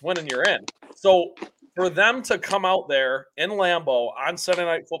simple. It's win and you're in. So for them to come out there in Lambeau on Sunday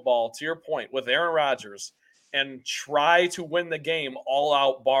Night Football, to your point, with Aaron Rodgers, and try to win the game all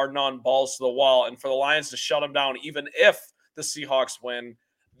out, bar none, balls to the wall, and for the Lions to shut them down, even if the Seahawks win,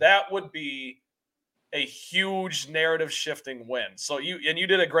 that would be a huge narrative shifting win. So you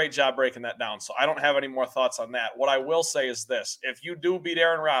did a great job breaking that down. So I don't have any more thoughts on that. What I will say is this: if you do beat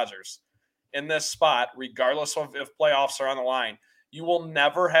Aaron Rodgers in this spot, regardless of if playoffs are on the line, you will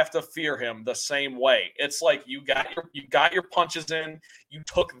never have to fear him the same way. It's like you got your punches in, you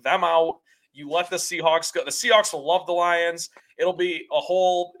took them out, you let the Seahawks go. The Seahawks will love the Lions. It'll be a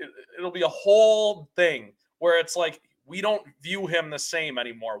whole thing where it's like, we don't view him the same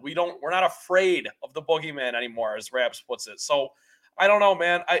anymore. We're not afraid of the boogeyman anymore, as Rabs puts it. So I don't know,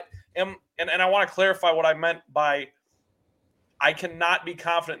 man. I want to clarify what I meant by I cannot be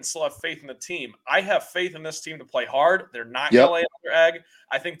confident and still have faith in the team. I have faith in this team to play hard. They're not going to lay another egg.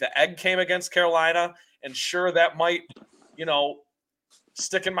 I think the egg came against Carolina, and sure, that might,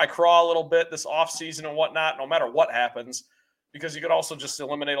 stick in my craw a little bit this offseason and whatnot, no matter what happens, because you could also just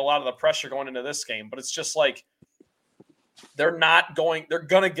eliminate a lot of the pressure going into this game. But it's just like, they're going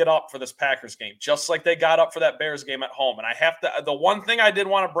to get up for this Packers game, just like they got up for that Bears game at home. And the one thing I did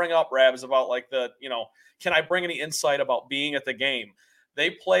want to bring up, Rab, is about like can I bring any insight about being at the game?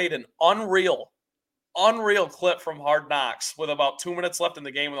 They played an unreal clip from Hard Knocks with about 2 minutes left in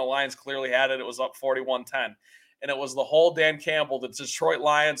the game, and the Lions clearly had it. It was up 41-10. And it was the whole Dan Campbell, the Detroit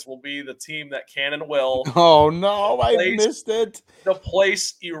Lions will be the team that can and will. Oh, no, I missed it. The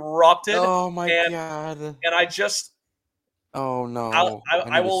place erupted. Oh, my God. And I just... Oh no!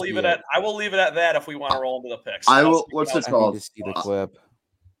 I will leave it at that if we want to roll into the picks. I will. What's it called? I need to see the clip.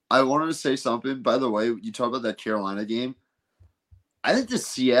 I wanted to say something. By the way, you talk about that Carolina game. I think the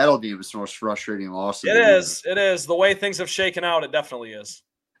Seattle game is the most frustrating loss. It is. It is. The way things have shaken out, it definitely is.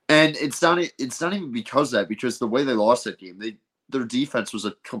 And it's not even because of that. Because the way they lost that game, their defense was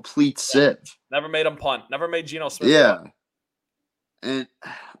a complete sieve. Never made them punt. Never made Geno Smith. Yeah. Punt. And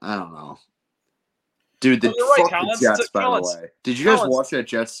I don't know. Dude, the fucking Jets, by the way. Did you guys watch that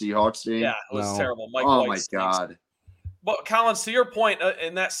Jets-Seahawks game? Yeah, it was terrible. Oh, my God. But, Collins, to your point,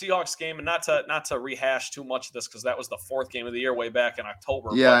 in that Seahawks game, and not to rehash too much of this, because that was the 4th game of the year way back in October.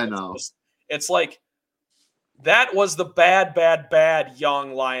 Yeah, I know. It's like, that was the bad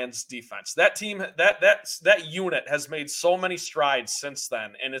young Lions defense. That team, that unit has made so many strides since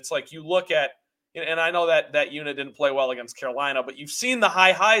then. And it's like, you look at, and I know that unit didn't play well against Carolina, but you've seen the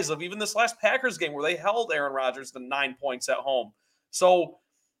highs of even this last Packers game where they held Aaron Rodgers to 9 points at home. So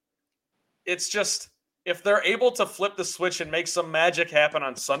it's just, if they're able to flip the switch and make some magic happen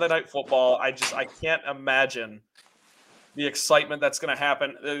on Sunday Night Football, I can't imagine the excitement that's going to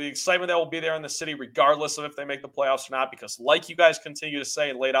happen, the excitement that will be there in the city, regardless of if they make the playoffs or not, because like you guys continue to say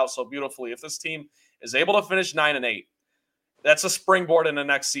and laid out so beautifully, if this team is able to finish 9-8, that's a springboard in the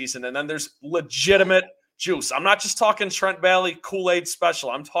next season. And then there's legitimate juice. I'm not just talking Trent Valley Kool-Aid special.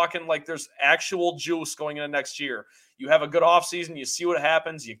 I'm talking like there's actual juice going into next year. You have a good offseason. You see what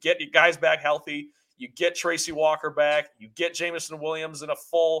happens. You get your guys back healthy. You get Tracy Walker back. You get Jameson Williams in a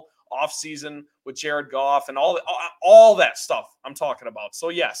full offseason with Jared Goff and all that stuff I'm talking about. So,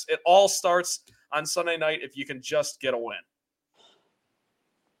 yes, it all starts on Sunday night if you can just get a win.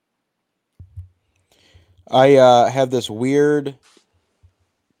 I have this weird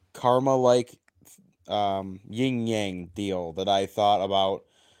karma-like yin yang deal that I thought about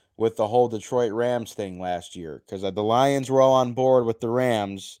with the whole Detroit Rams thing last year, because the Lions were all on board with the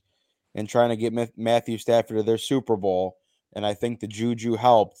Rams and trying to get Matthew Stafford to their Super Bowl. And I think the juju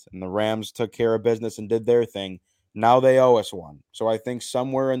helped, and the Rams took care of business and did their thing. Now they owe us one. So I think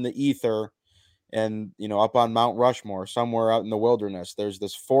somewhere in the ether and, up on Mount Rushmore, somewhere out in the wilderness, there's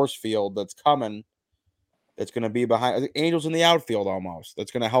this force field that's coming that's going to be behind Angels in the outfield almost.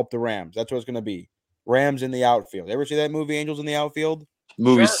 That's going to help the Rams. That's what it's going to be. Rams in the outfield. Ever see that movie, Angels in the Outfield?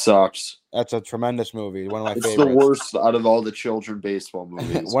 Movie sucks. That's a tremendous movie. One of my favorites. It's the worst out of all the children baseball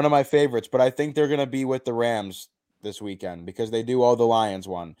movies. One of my favorites, but I think they're going to be with the Rams this weekend because they do owe the Lions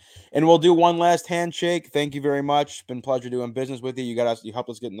one. And we'll do one last handshake. Thank you very much. It's been a pleasure doing business with you. You helped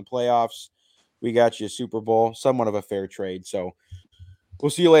us get in the playoffs. We got you a Super Bowl, somewhat of a fair trade. So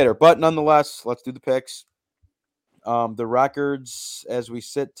we'll see you later. But nonetheless, let's do the picks. The records as we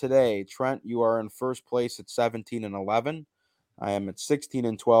sit today, Trent, you are in first place at 17-11. I am at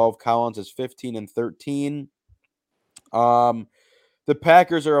 16-12. Collins is 15-13. The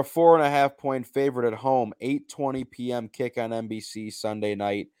Packers are a 4.5-point favorite at home. 8:20 p.m. kick on NBC Sunday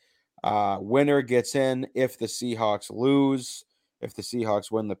night. Winner gets in if the Seahawks lose. If the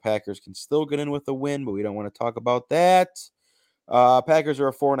Seahawks win, the Packers can still get in with a win, but we don't want to talk about that. Packers are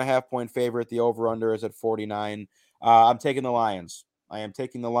a 4.5-point favorite. The over-under is at 49. I'm taking the Lions. I am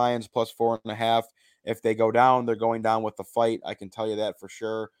taking the Lions plus 4.5. If they go down, they're going down with the fight. I can tell you that for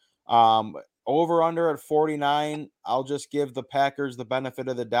sure. Over-under at 49. I'll just give the Packers the benefit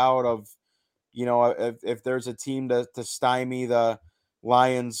of the doubt of, if there's a team to stymie the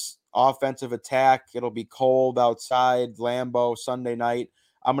Lions' offensive attack, it'll be cold outside Lambeau Sunday night.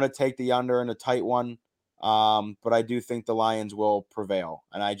 I'm going to take the under in a tight one. But I do think the Lions will prevail.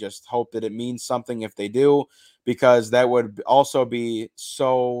 And I just hope that it means something if they do, because that would also be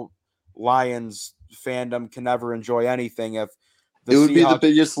so Lions fandom can never enjoy anything if it would be the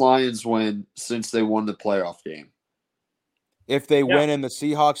biggest Lions win since they won the playoff game. If they win and the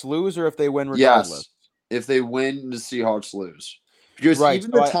Seahawks lose, or if they win regardless? Yes, if they win, the Seahawks lose. Because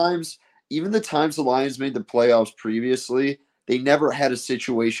even the times the Lions made the playoffs previously, they never had a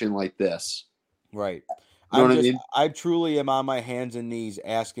situation like this. Right. You know what I mean? I truly am on my hands and knees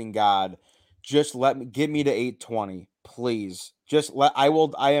asking God, just get me to 820, please.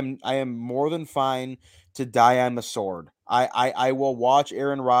 I am more than fine to die on the sword. I will watch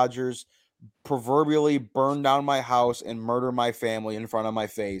Aaron Rodgers proverbially burn down my house and murder my family in front of my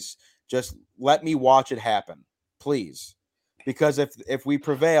face. Just let me watch it happen, please. Because if we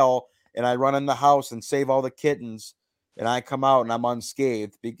prevail and I run in the house and save all the kittens and I come out and I'm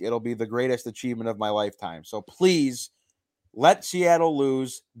unscathed, it'll be the greatest achievement of my lifetime. So please let Seattle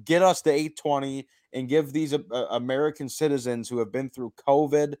lose, get us to 820, and give these American citizens who have been through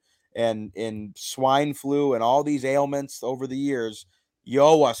COVID and swine flu and all these ailments over the years, you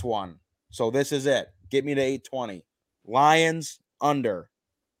owe us one. So this is it. Get me to 820. Lions under.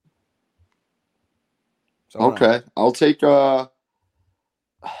 So okay. I'll take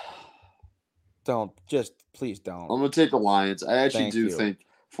please don't. I'm gonna take the Lions. I actually think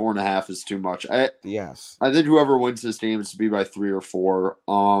 4.5 is too much. I think whoever wins this game is to be by 3 or 4.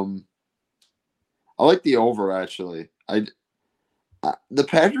 I like the over actually. The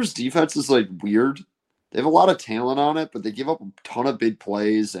Packers defense is weird. They have a lot of talent on it, but they give up a ton of big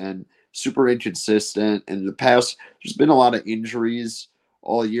plays and super inconsistent. And in the past, there's been a lot of injuries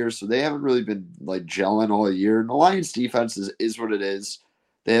all year, so they haven't really been gelling all year. And the Lions defense is what it is.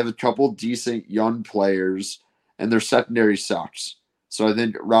 They have a couple decent young players, and their secondary sucks. So I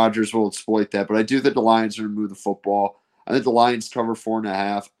think Rodgers will exploit that. But I do think the Lions are going to move the football. I think the Lions cover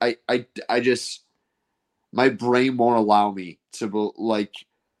 4.5. I just my brain won't allow me to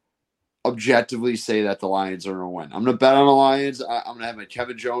objectively say that the Lions are going to win. I'm going to bet on the Lions. I'm going to have my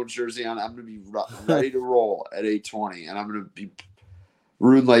Kevin Jones jersey on. I'm going to be ready to roll at 8:20, and I'm going to be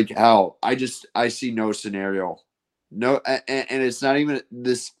ruined like hell. I see no scenario. No, and it's not even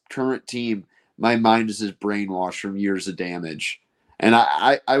this current team. My mind is just brainwashed from years of damage. And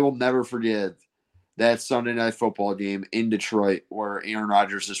I will never forget that Sunday Night Football game in Detroit where Aaron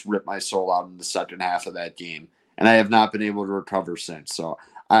Rodgers just ripped my soul out in the second half of that game. And I have not been able to recover since. So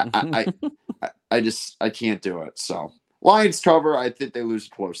I can't do it. So Lions cover. I think they lose a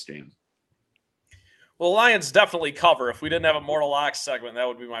close game. Well, Lions definitely cover. If we didn't have a Moral Lock segment, that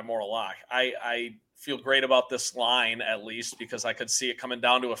would be my Moral Lock. I feel great about this line, at least, because I could see it coming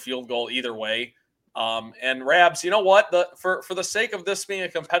down to a field goal either way. And Rabs, you know what? For the sake of this being a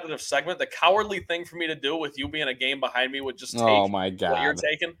competitive segment, the cowardly thing for me to do with you being a game behind me would just take what you're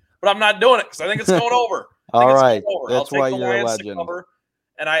taking. But I'm not doing it because I think it's going over. All right. That's why you're a legend.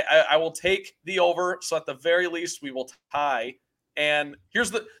 and I will take the over. So at the very least, we will tie. And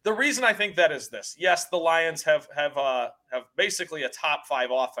here's the reason I think that is this. Yes, the Lions have basically a top 5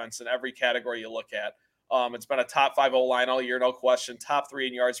 offense in every category you look at. It's been a top 5 O-line all year, no question. Top 3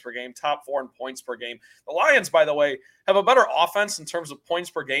 in yards per game, top 4 in points per game. The Lions, by the way, have a better offense in terms of points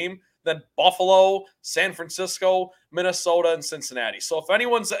per game than Buffalo, San Francisco, Minnesota, and Cincinnati. So if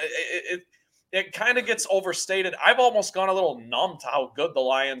anyone's it kind of gets overstated. I've almost gone a little numb to how good the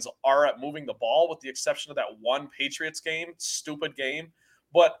Lions are at moving the ball, with the exception of that one Patriots game, stupid game.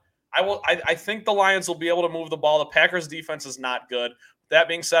 But I think the Lions will be able to move the ball. The Packers defense is not good. That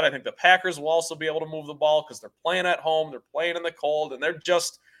being said, I think the Packers will also be able to move the ball because they're playing at home, they're playing in the cold, and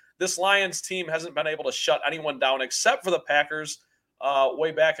this Lions team hasn't been able to shut anyone down except for the Packers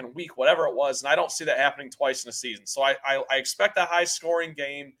way back in week whatever it was, and I don't see that happening twice in a season. So I expect a high-scoring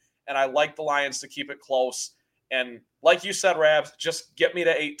game, and I like the Lions to keep it close. And like you said, Rabs, just get me to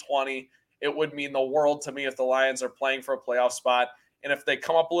 820. It would mean the world to me if the Lions are playing for a playoff spot. And if they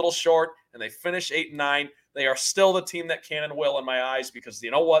come up a little short and they finish 8-9, they are still the team that can and will in my eyes, because you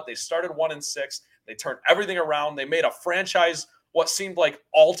know what? They started 1-6. They turned everything around. They made a franchise what seemed like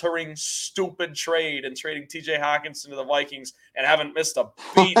altering stupid trade and trading TJ Hawkinson to the Vikings and haven't missed a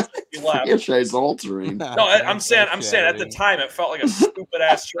beat since he left. Franchise altering. No, I'm saying at the time it felt like a stupid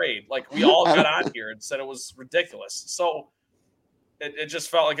ass trade. Like we all got on here and said it was ridiculous. So it just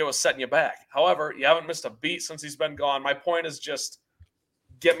felt like it was setting you back. However, you haven't missed a beat since he's been gone. My point is just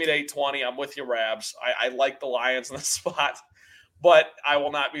get me to 820. I'm with you, Rabs. I like the Lions in this spot, but I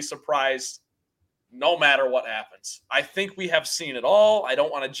will not be surprised no matter what happens. I think we have seen it all. I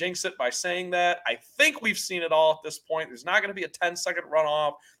don't want to jinx it by saying that. I think we've seen it all at this point. There's not going to be a 10-second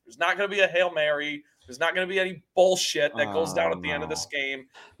runoff. There's not going to be a Hail Mary. There's not going to be any bullshit that goes down at the end of this game.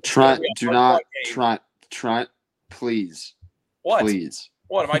 Please. What? Please.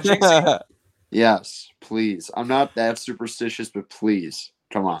 What, am I jinxing it? Yes, please. I'm not that superstitious, but please.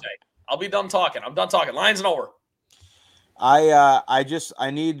 Come on. Okay. I'll be done talking. I'm done talking. Lions and over.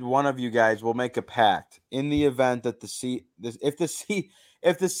 I need one of you guys. We'll make a pact in the event that if the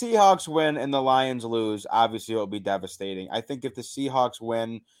Seahawks win and the Lions lose, obviously it'll be devastating. I think if the Seahawks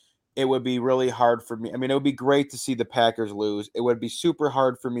win, it would be really hard for me. I mean, it would be great to see the Packers lose. It would be super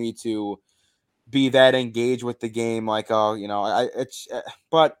hard for me to be that engaged with the game. Like,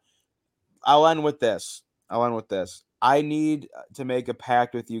 but I'll end with this. I need to make a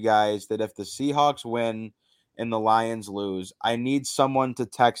pact with you guys that if the Seahawks win and the Lions lose, I need someone to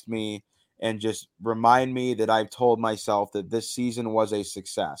text me and just remind me that I've told myself that this season was a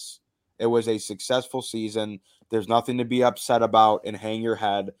success. It was a successful season. There's nothing to be upset about and hang your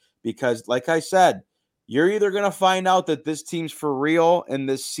head, because like I said, you're either going to find out that this team's for real and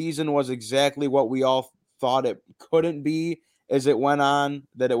this season was exactly what we all thought it couldn't be as it went on,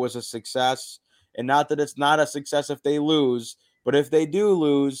 that it was a success. And not that it's not a success if they lose, but if they do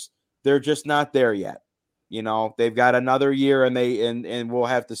lose, they're just not there yet. You know, they've got another year, and we'll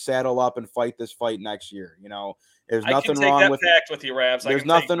have to saddle up and fight this fight next year. You know, there's nothing wrong with you, Rabs. There's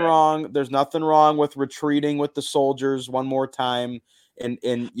nothing wrong. There's nothing wrong with retreating with the soldiers one more time. And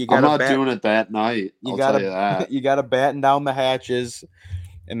you got. I'm not doing it that night. You got to batten down the hatches,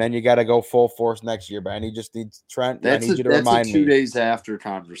 and then you got to go full force next year. But I need Trent. I need you to remind me. 2 days after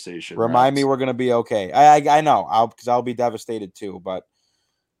conversation. Remind me we're gonna be okay. I know. Because I'll be devastated too. But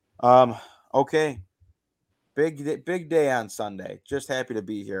okay. Big day on Sunday. Just happy to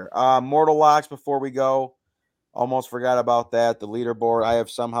be here. Mortal Locks before we go. Almost forgot about that. The leaderboard. I have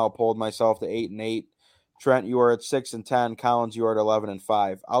somehow pulled myself to 8-8. Trent, you are at 6-10. Collins, you are at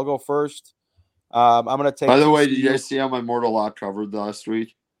 11-5. I'll go first. I'm gonna take. By the way, did you guys see how my Mortal Lock covered last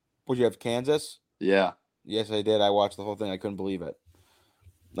week? Would you have Kansas? Yeah. Yes, I did. I watched the whole thing. I couldn't believe it.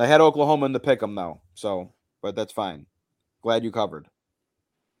 I had Oklahoma in the pick'em though, but that's fine. Glad you covered.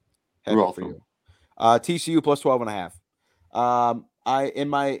 Happy for you. TCU plus 12.5.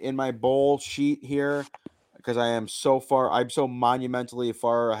 In my bowl sheet here, because I'm so monumentally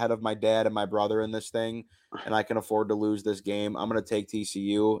far ahead of my dad and my brother in this thing, and I can afford to lose this game. I'm going to take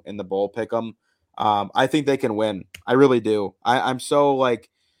TCU in the bowl pick'em. I think they can win. I really do. I'm so like,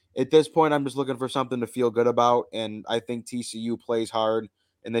 at this point, I'm just looking for something to feel good about, and I think TCU plays hard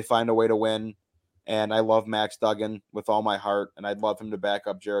and they find a way to win. And I love Max Duggan with all my heart, and I'd love him to back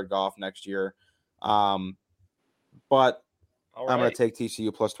up Jared Goff next year. But I'm going to take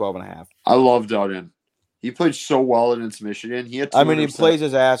TCU plus 12.5. I love Duggan. He played so well against Michigan. He plays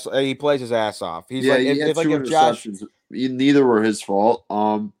his ass. He plays his ass off. He's if Josh. Neither were his fault.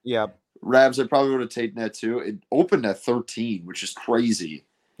 Yeah. Rabs, I probably would have taken that too. It opened at 13, which is crazy.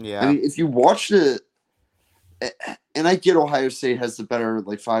 Yeah. I mean, if you watch and I get Ohio State has the better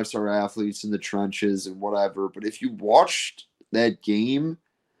like 5-star athletes in the trenches and whatever, but if you watched that game,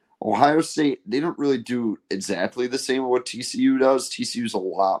 Ohio State, they don't really do exactly the same what TCU does. TCU's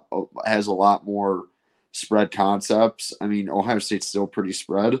has a lot more spread concepts. I mean, Ohio State's still pretty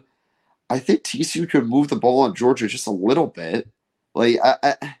spread. I think TCU could move the ball on Georgia just a little bit. Like,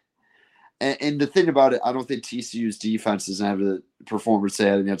 and the thing about it, I don't think TCU's defense doesn't have the performance they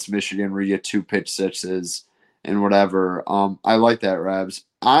had against Michigan where you get 2 pitch sixes and whatever. I like that, Rabs.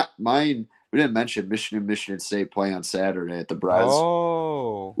 We didn't mention Michigan State play on Saturday at the Brez.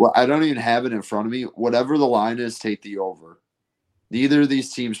 Oh. Well, I don't even have it in front of me. Whatever the line is, take the over. Neither of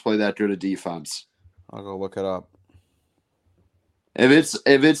these teams play that good a defense. I'll go look it up. If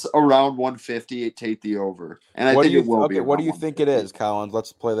it's around 150, take the over. And I think it will be. What do you think it is, Collins?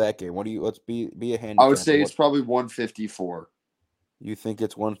 Let's play that game. Let's be a handicap. I would say it's probably 154. You think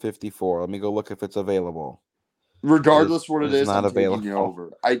it's 154? Let me go look if it's available. Regardless what it is, not I'm available. taking the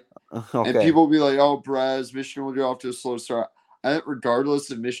over. Okay. And people will be like, "Oh, Brez, Michigan will get off to a slow start." I think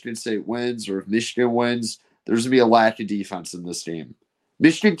regardless if Michigan State wins or if Michigan wins, there's gonna be a lack of defense in this game.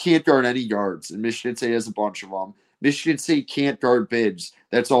 Michigan can't guard any guards, and Michigan State has a bunch of them. Michigan State can't guard bigs.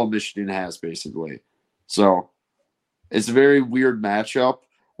 That's all Michigan has, basically. So it's a very weird matchup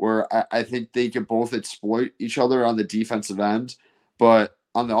where I think they can both exploit each other on the defensive end, but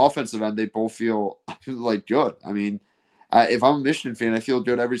on the offensive end, they both feel like good. I mean, if I'm a Michigan fan, I feel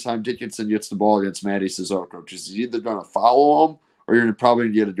good every time Dickinson gets the ball against Matty Sissoko because he's either going to follow him or you're probably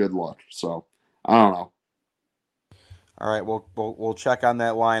going to get a good look. So I don't know. All right, we'll check on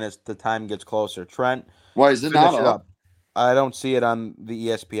that line as the time gets closer. Trent, why is it not up? I don't see it on the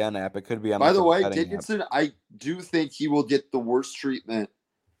ESPN app. It could be on. By the way, Dickinson, I do think he will get the worst treatment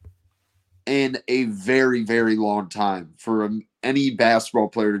in a very, very long time for any basketball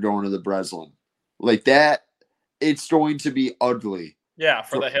player to go into the Breslin. Like that, it's going to be ugly. Yeah,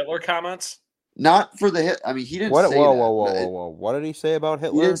 for the Hitler comments? Not for the hit. I mean, he didn't say whoa. What did he say about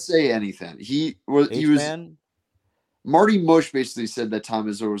Hitler? He didn't say anything. He was Marty Mush basically said that Tom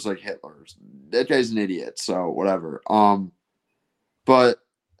Izzo was like Hitler. That guy's an idiot, so whatever. But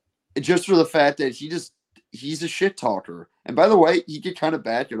just for the fact that he's a shit talker. And by the way, he could kind of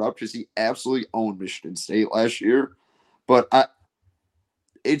back it up because he absolutely owned Michigan State last year. But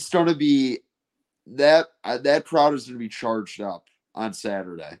it's going to be that crowd is going to be charged up on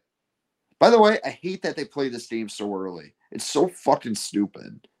Saturday. By the way, I hate that they play this game so early. It's so fucking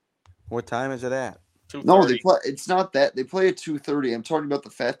stupid. What time is it at? 2:30. No, they play. It's not that they play at 2:30. I'm talking about the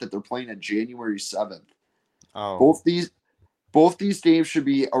fact that they're playing on January 7th. Oh, both these games should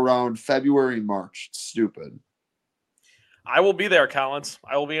be around February and March. It's stupid. I will be there, Collins.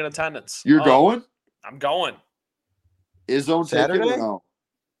 I will be in attendance. You're going? I'm going. Izzone Saturday? ticket or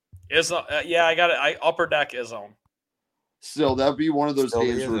no? Yeah, I got it. I upper deck Izzone. Still, that'd be one of those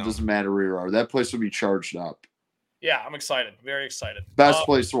games where it doesn't matter where you are. That place will be charged up. Yeah, I'm excited. Very excited. Best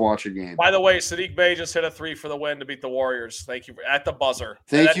place to watch a game. By the way, Sadiq Bey just hit a 3 for the win to beat the Warriors. Thank you at the buzzer.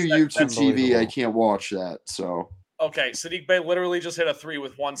 Thank you, YouTube TV. I can't watch that. So okay, Sadiq Bey literally just hit a 3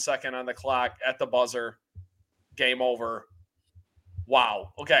 with 1 second on the clock at the buzzer. Game over.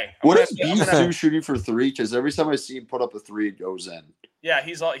 Wow. Okay. What is B2 shooting for 3? Because every time I see him put up a 3, it goes in. Yeah,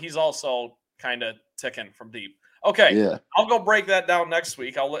 he's also kind of ticking from deep. Okay, yeah. I'll go break that down next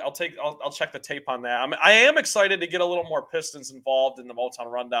week. I'll check the tape on that. I am excited to get a little more Pistons involved in the Motown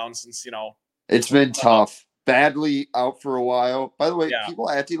Rundown since it's been tough. Badly out for a while. By the way, people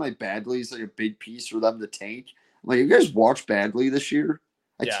acting like Badley is like a big piece for them to tank. Like, you guys watched Badley this year?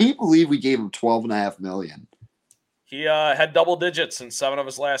 I can't believe we gave him $12.5 million. He had double digits in 7 of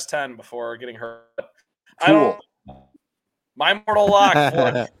his last 10 before getting hurt. Cool. My mortal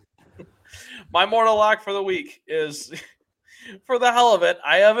lock. My mortal lock for the week is, for the hell of it,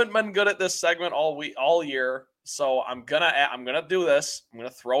 I haven't been good at this segment all year, so I'm gonna do this. I'm gonna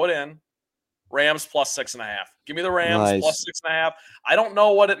throw it in. Rams plus 6.5. Give me the Rams plus 6.5. I don't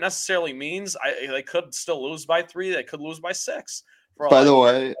know what it necessarily means. They could still lose by 3. They could lose by 6. By the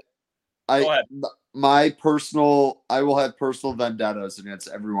way, I will have personal vendettas against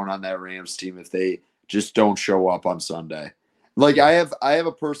everyone on that Rams team if they just don't show up on Sunday. Like I have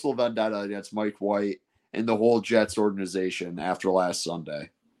a personal vendetta against Mike White and the whole Jets organization after last Sunday.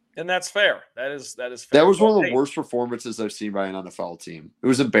 And that's fair. That is fair. That was one of the worst performances I've seen by an NFL team. It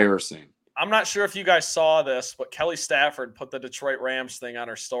was embarrassing. I'm not sure if you guys saw this, but Kelly Stafford put the Detroit Rams thing on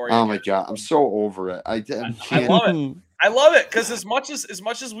her story. Oh again. my God, I'm so over it. I I love it. I love it because as much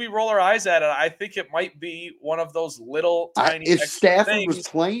as we roll our eyes at it, I think it might be one of those little tiny. If extra Stafford things. was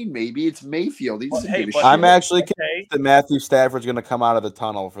playing, maybe it's Mayfield. He doesn't give a shit. I'm actually convinced that Matthew Stafford's going to come out of the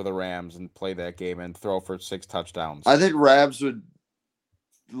tunnel for the Rams and play that game and throw for 6 touchdowns. I think Rabs would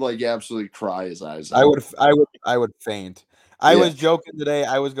absolutely cry his eyes out. I would faint. I was joking today.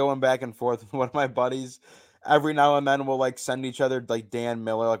 I was going back and forth with one of my buddies. Every now and then we'll send each other Dan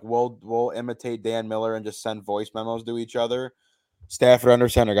Miller. We'll imitate Dan Miller and just send voice memos to each other. Stafford under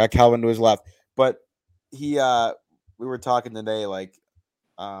center, got Calvin to his left. But we were talking today,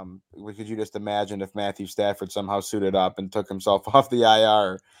 could you just imagine if Matthew Stafford somehow suited up and took himself off the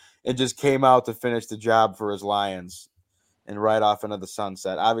IR and just came out to finish the job for his Lions and ride off into the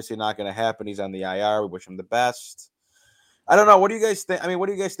sunset? Obviously not going to happen. He's on the IR. We wish him the best. I don't know. What do you guys think? I mean, what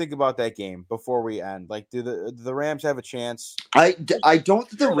do you guys think about that game before we end? Do the Rams have a chance? I don't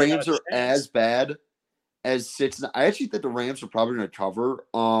think the Rams are as bad as sits. I actually think the Rams are probably going to cover.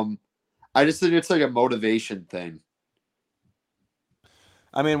 I just think it's like a motivation thing.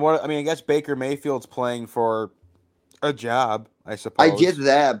 I mean, I guess Baker Mayfield's playing for a job, I suppose. I get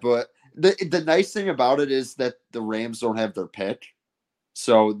that, but the nice thing about it is that the Rams don't have their pick.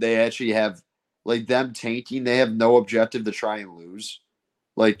 So they actually have them tanking, they have no objective to try and lose.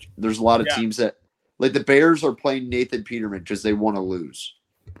 There's a lot of teams that the Bears are playing Nathan Peterman because they want to lose.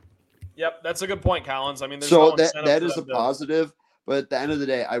 Yep, that's a good point, Collins. I mean, there's so that is a positive, but at the end of the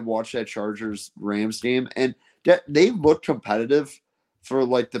day, I watched that Chargers-Rams game, and they looked competitive for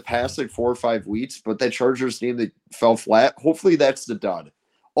the past 4 or 5 weeks, but that Chargers game that fell flat, hopefully that's the dud.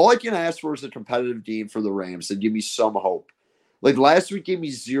 All I can ask for is a competitive game for the Rams and give me some hope. Last week gave me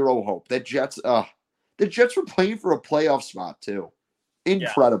zero hope. The Jets were playing for a playoff spot too.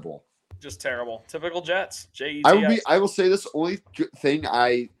 Incredible. Yeah, just terrible. Typical Jets. I will say this only thing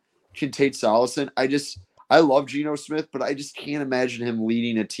I can take solace in. I love Geno Smith, but I just can't imagine him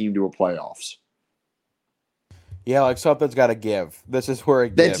leading a team to a playoffs. Yeah, something's got to give. This is where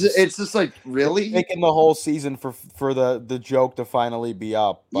it gives. It's just really it's taking the whole season for the joke to finally be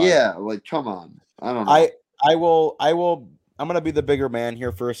up. But yeah, come on. I don't know. I will. I'm going to be the bigger man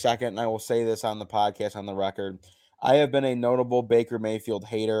here for a second, and I will say this on the podcast, on the record. I have been a notable Baker Mayfield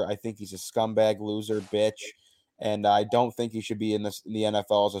hater. I think he's a scumbag, loser, bitch, and I don't think he should be in the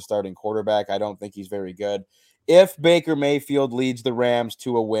NFL as a starting quarterback. I don't think he's very good. If Baker Mayfield leads the Rams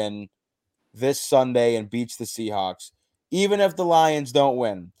to a win this Sunday and beats the Seahawks, even if the Lions don't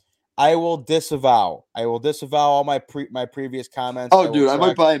win, I will disavow. All my previous comments. Oh, dude, I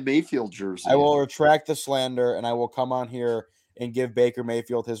might buy a Mayfield jersey. I will retract the slander, and I will come on here and give Baker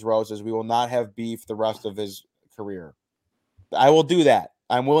Mayfield his roses. We will not have beef the rest of his career. I will do that.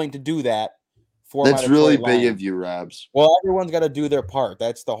 I'm willing to do that for That's really big of you, Rabs. Well, everyone's got to do their part.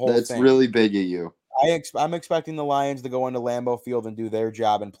 That's the whole thing. That's really big of you. I'm expecting the Lions to go into Lambeau Field and do their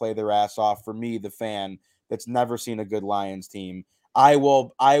job and play their ass off. For me, the fan that's never seen a good Lions team, I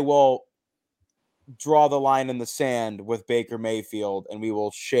will draw the line in the sand with Baker Mayfield, and we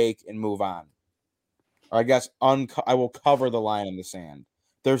will shake and move on. Or I guess I will cover the line in the sand.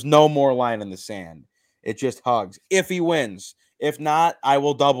 There's no more line in the sand. It just hugs. If he wins. If not, I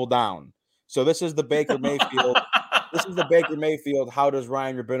will double down. So this is the Baker Mayfield. This is the Baker Mayfield. How does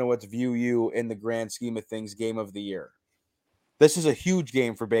Ryan Rabinowitz view you in the grand scheme of things? Game of the year. This is a huge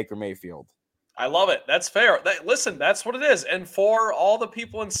game for Baker Mayfield. I love it. That's fair. Listen, that's what it is. And for all the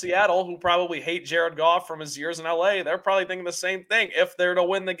people in Seattle who probably hate Jared Goff from his years in LA, they're probably thinking the same thing. If they're to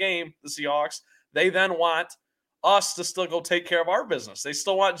win the game, the Seahawks, they then want us to still go take care of our business. They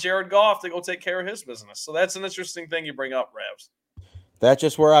still want Jared Goff to go take care of his business. So that's an interesting thing you bring up, Rabs. That's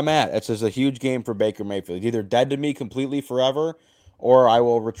just where I'm at. It's just a huge game for Baker Mayfield. He's either dead to me completely forever, or I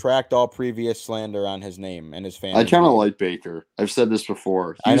will retract all previous slander on his name and his family. I kind of like Baker. I've said this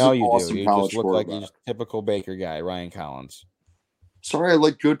before. I know you do. You just look like he's a typical Baker guy, Ryan Collins. Sorry, I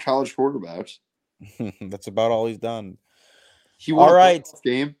like good college quarterbacks. That's about all he's done. He won a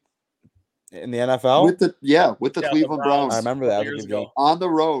game in the NFL with the Cleveland Browns. I remember that. Was a good game. On the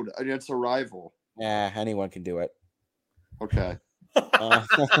road against a rival. Yeah, anyone can do it. Okay.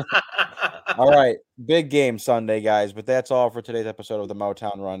 All right, big game Sunday, guys. But that's all for today's episode of the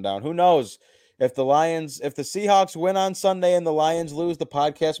Motown Rundown. Who knows if the Seahawks win on Sunday and the Lions lose, the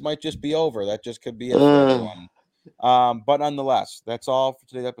podcast might just be over. That just could be it for everyone. But nonetheless, that's all for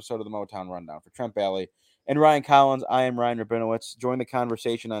today's episode of the Motown Rundown. For Trent Bailey and Ryan Collins, I am Ryan Rabinowitz. Join the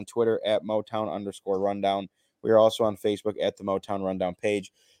conversation on Twitter at Motown_Rundown. We are also on Facebook at the Motown Rundown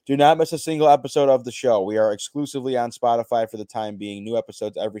page. Do not miss a single episode of the show. We are exclusively on Spotify for the time being. New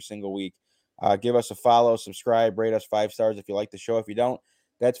episodes every single week. Give us a follow, subscribe, rate us 5 stars if you like the show. If you don't,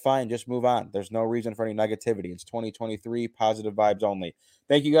 that's fine. Just move on. There's no reason for any negativity. It's 2023, positive vibes only.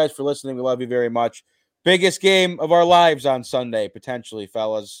 Thank you guys for listening. We love you very much. Biggest game of our lives on Sunday, potentially,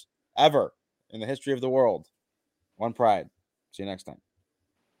 fellas, ever in the history of the world. One pride. See you next time.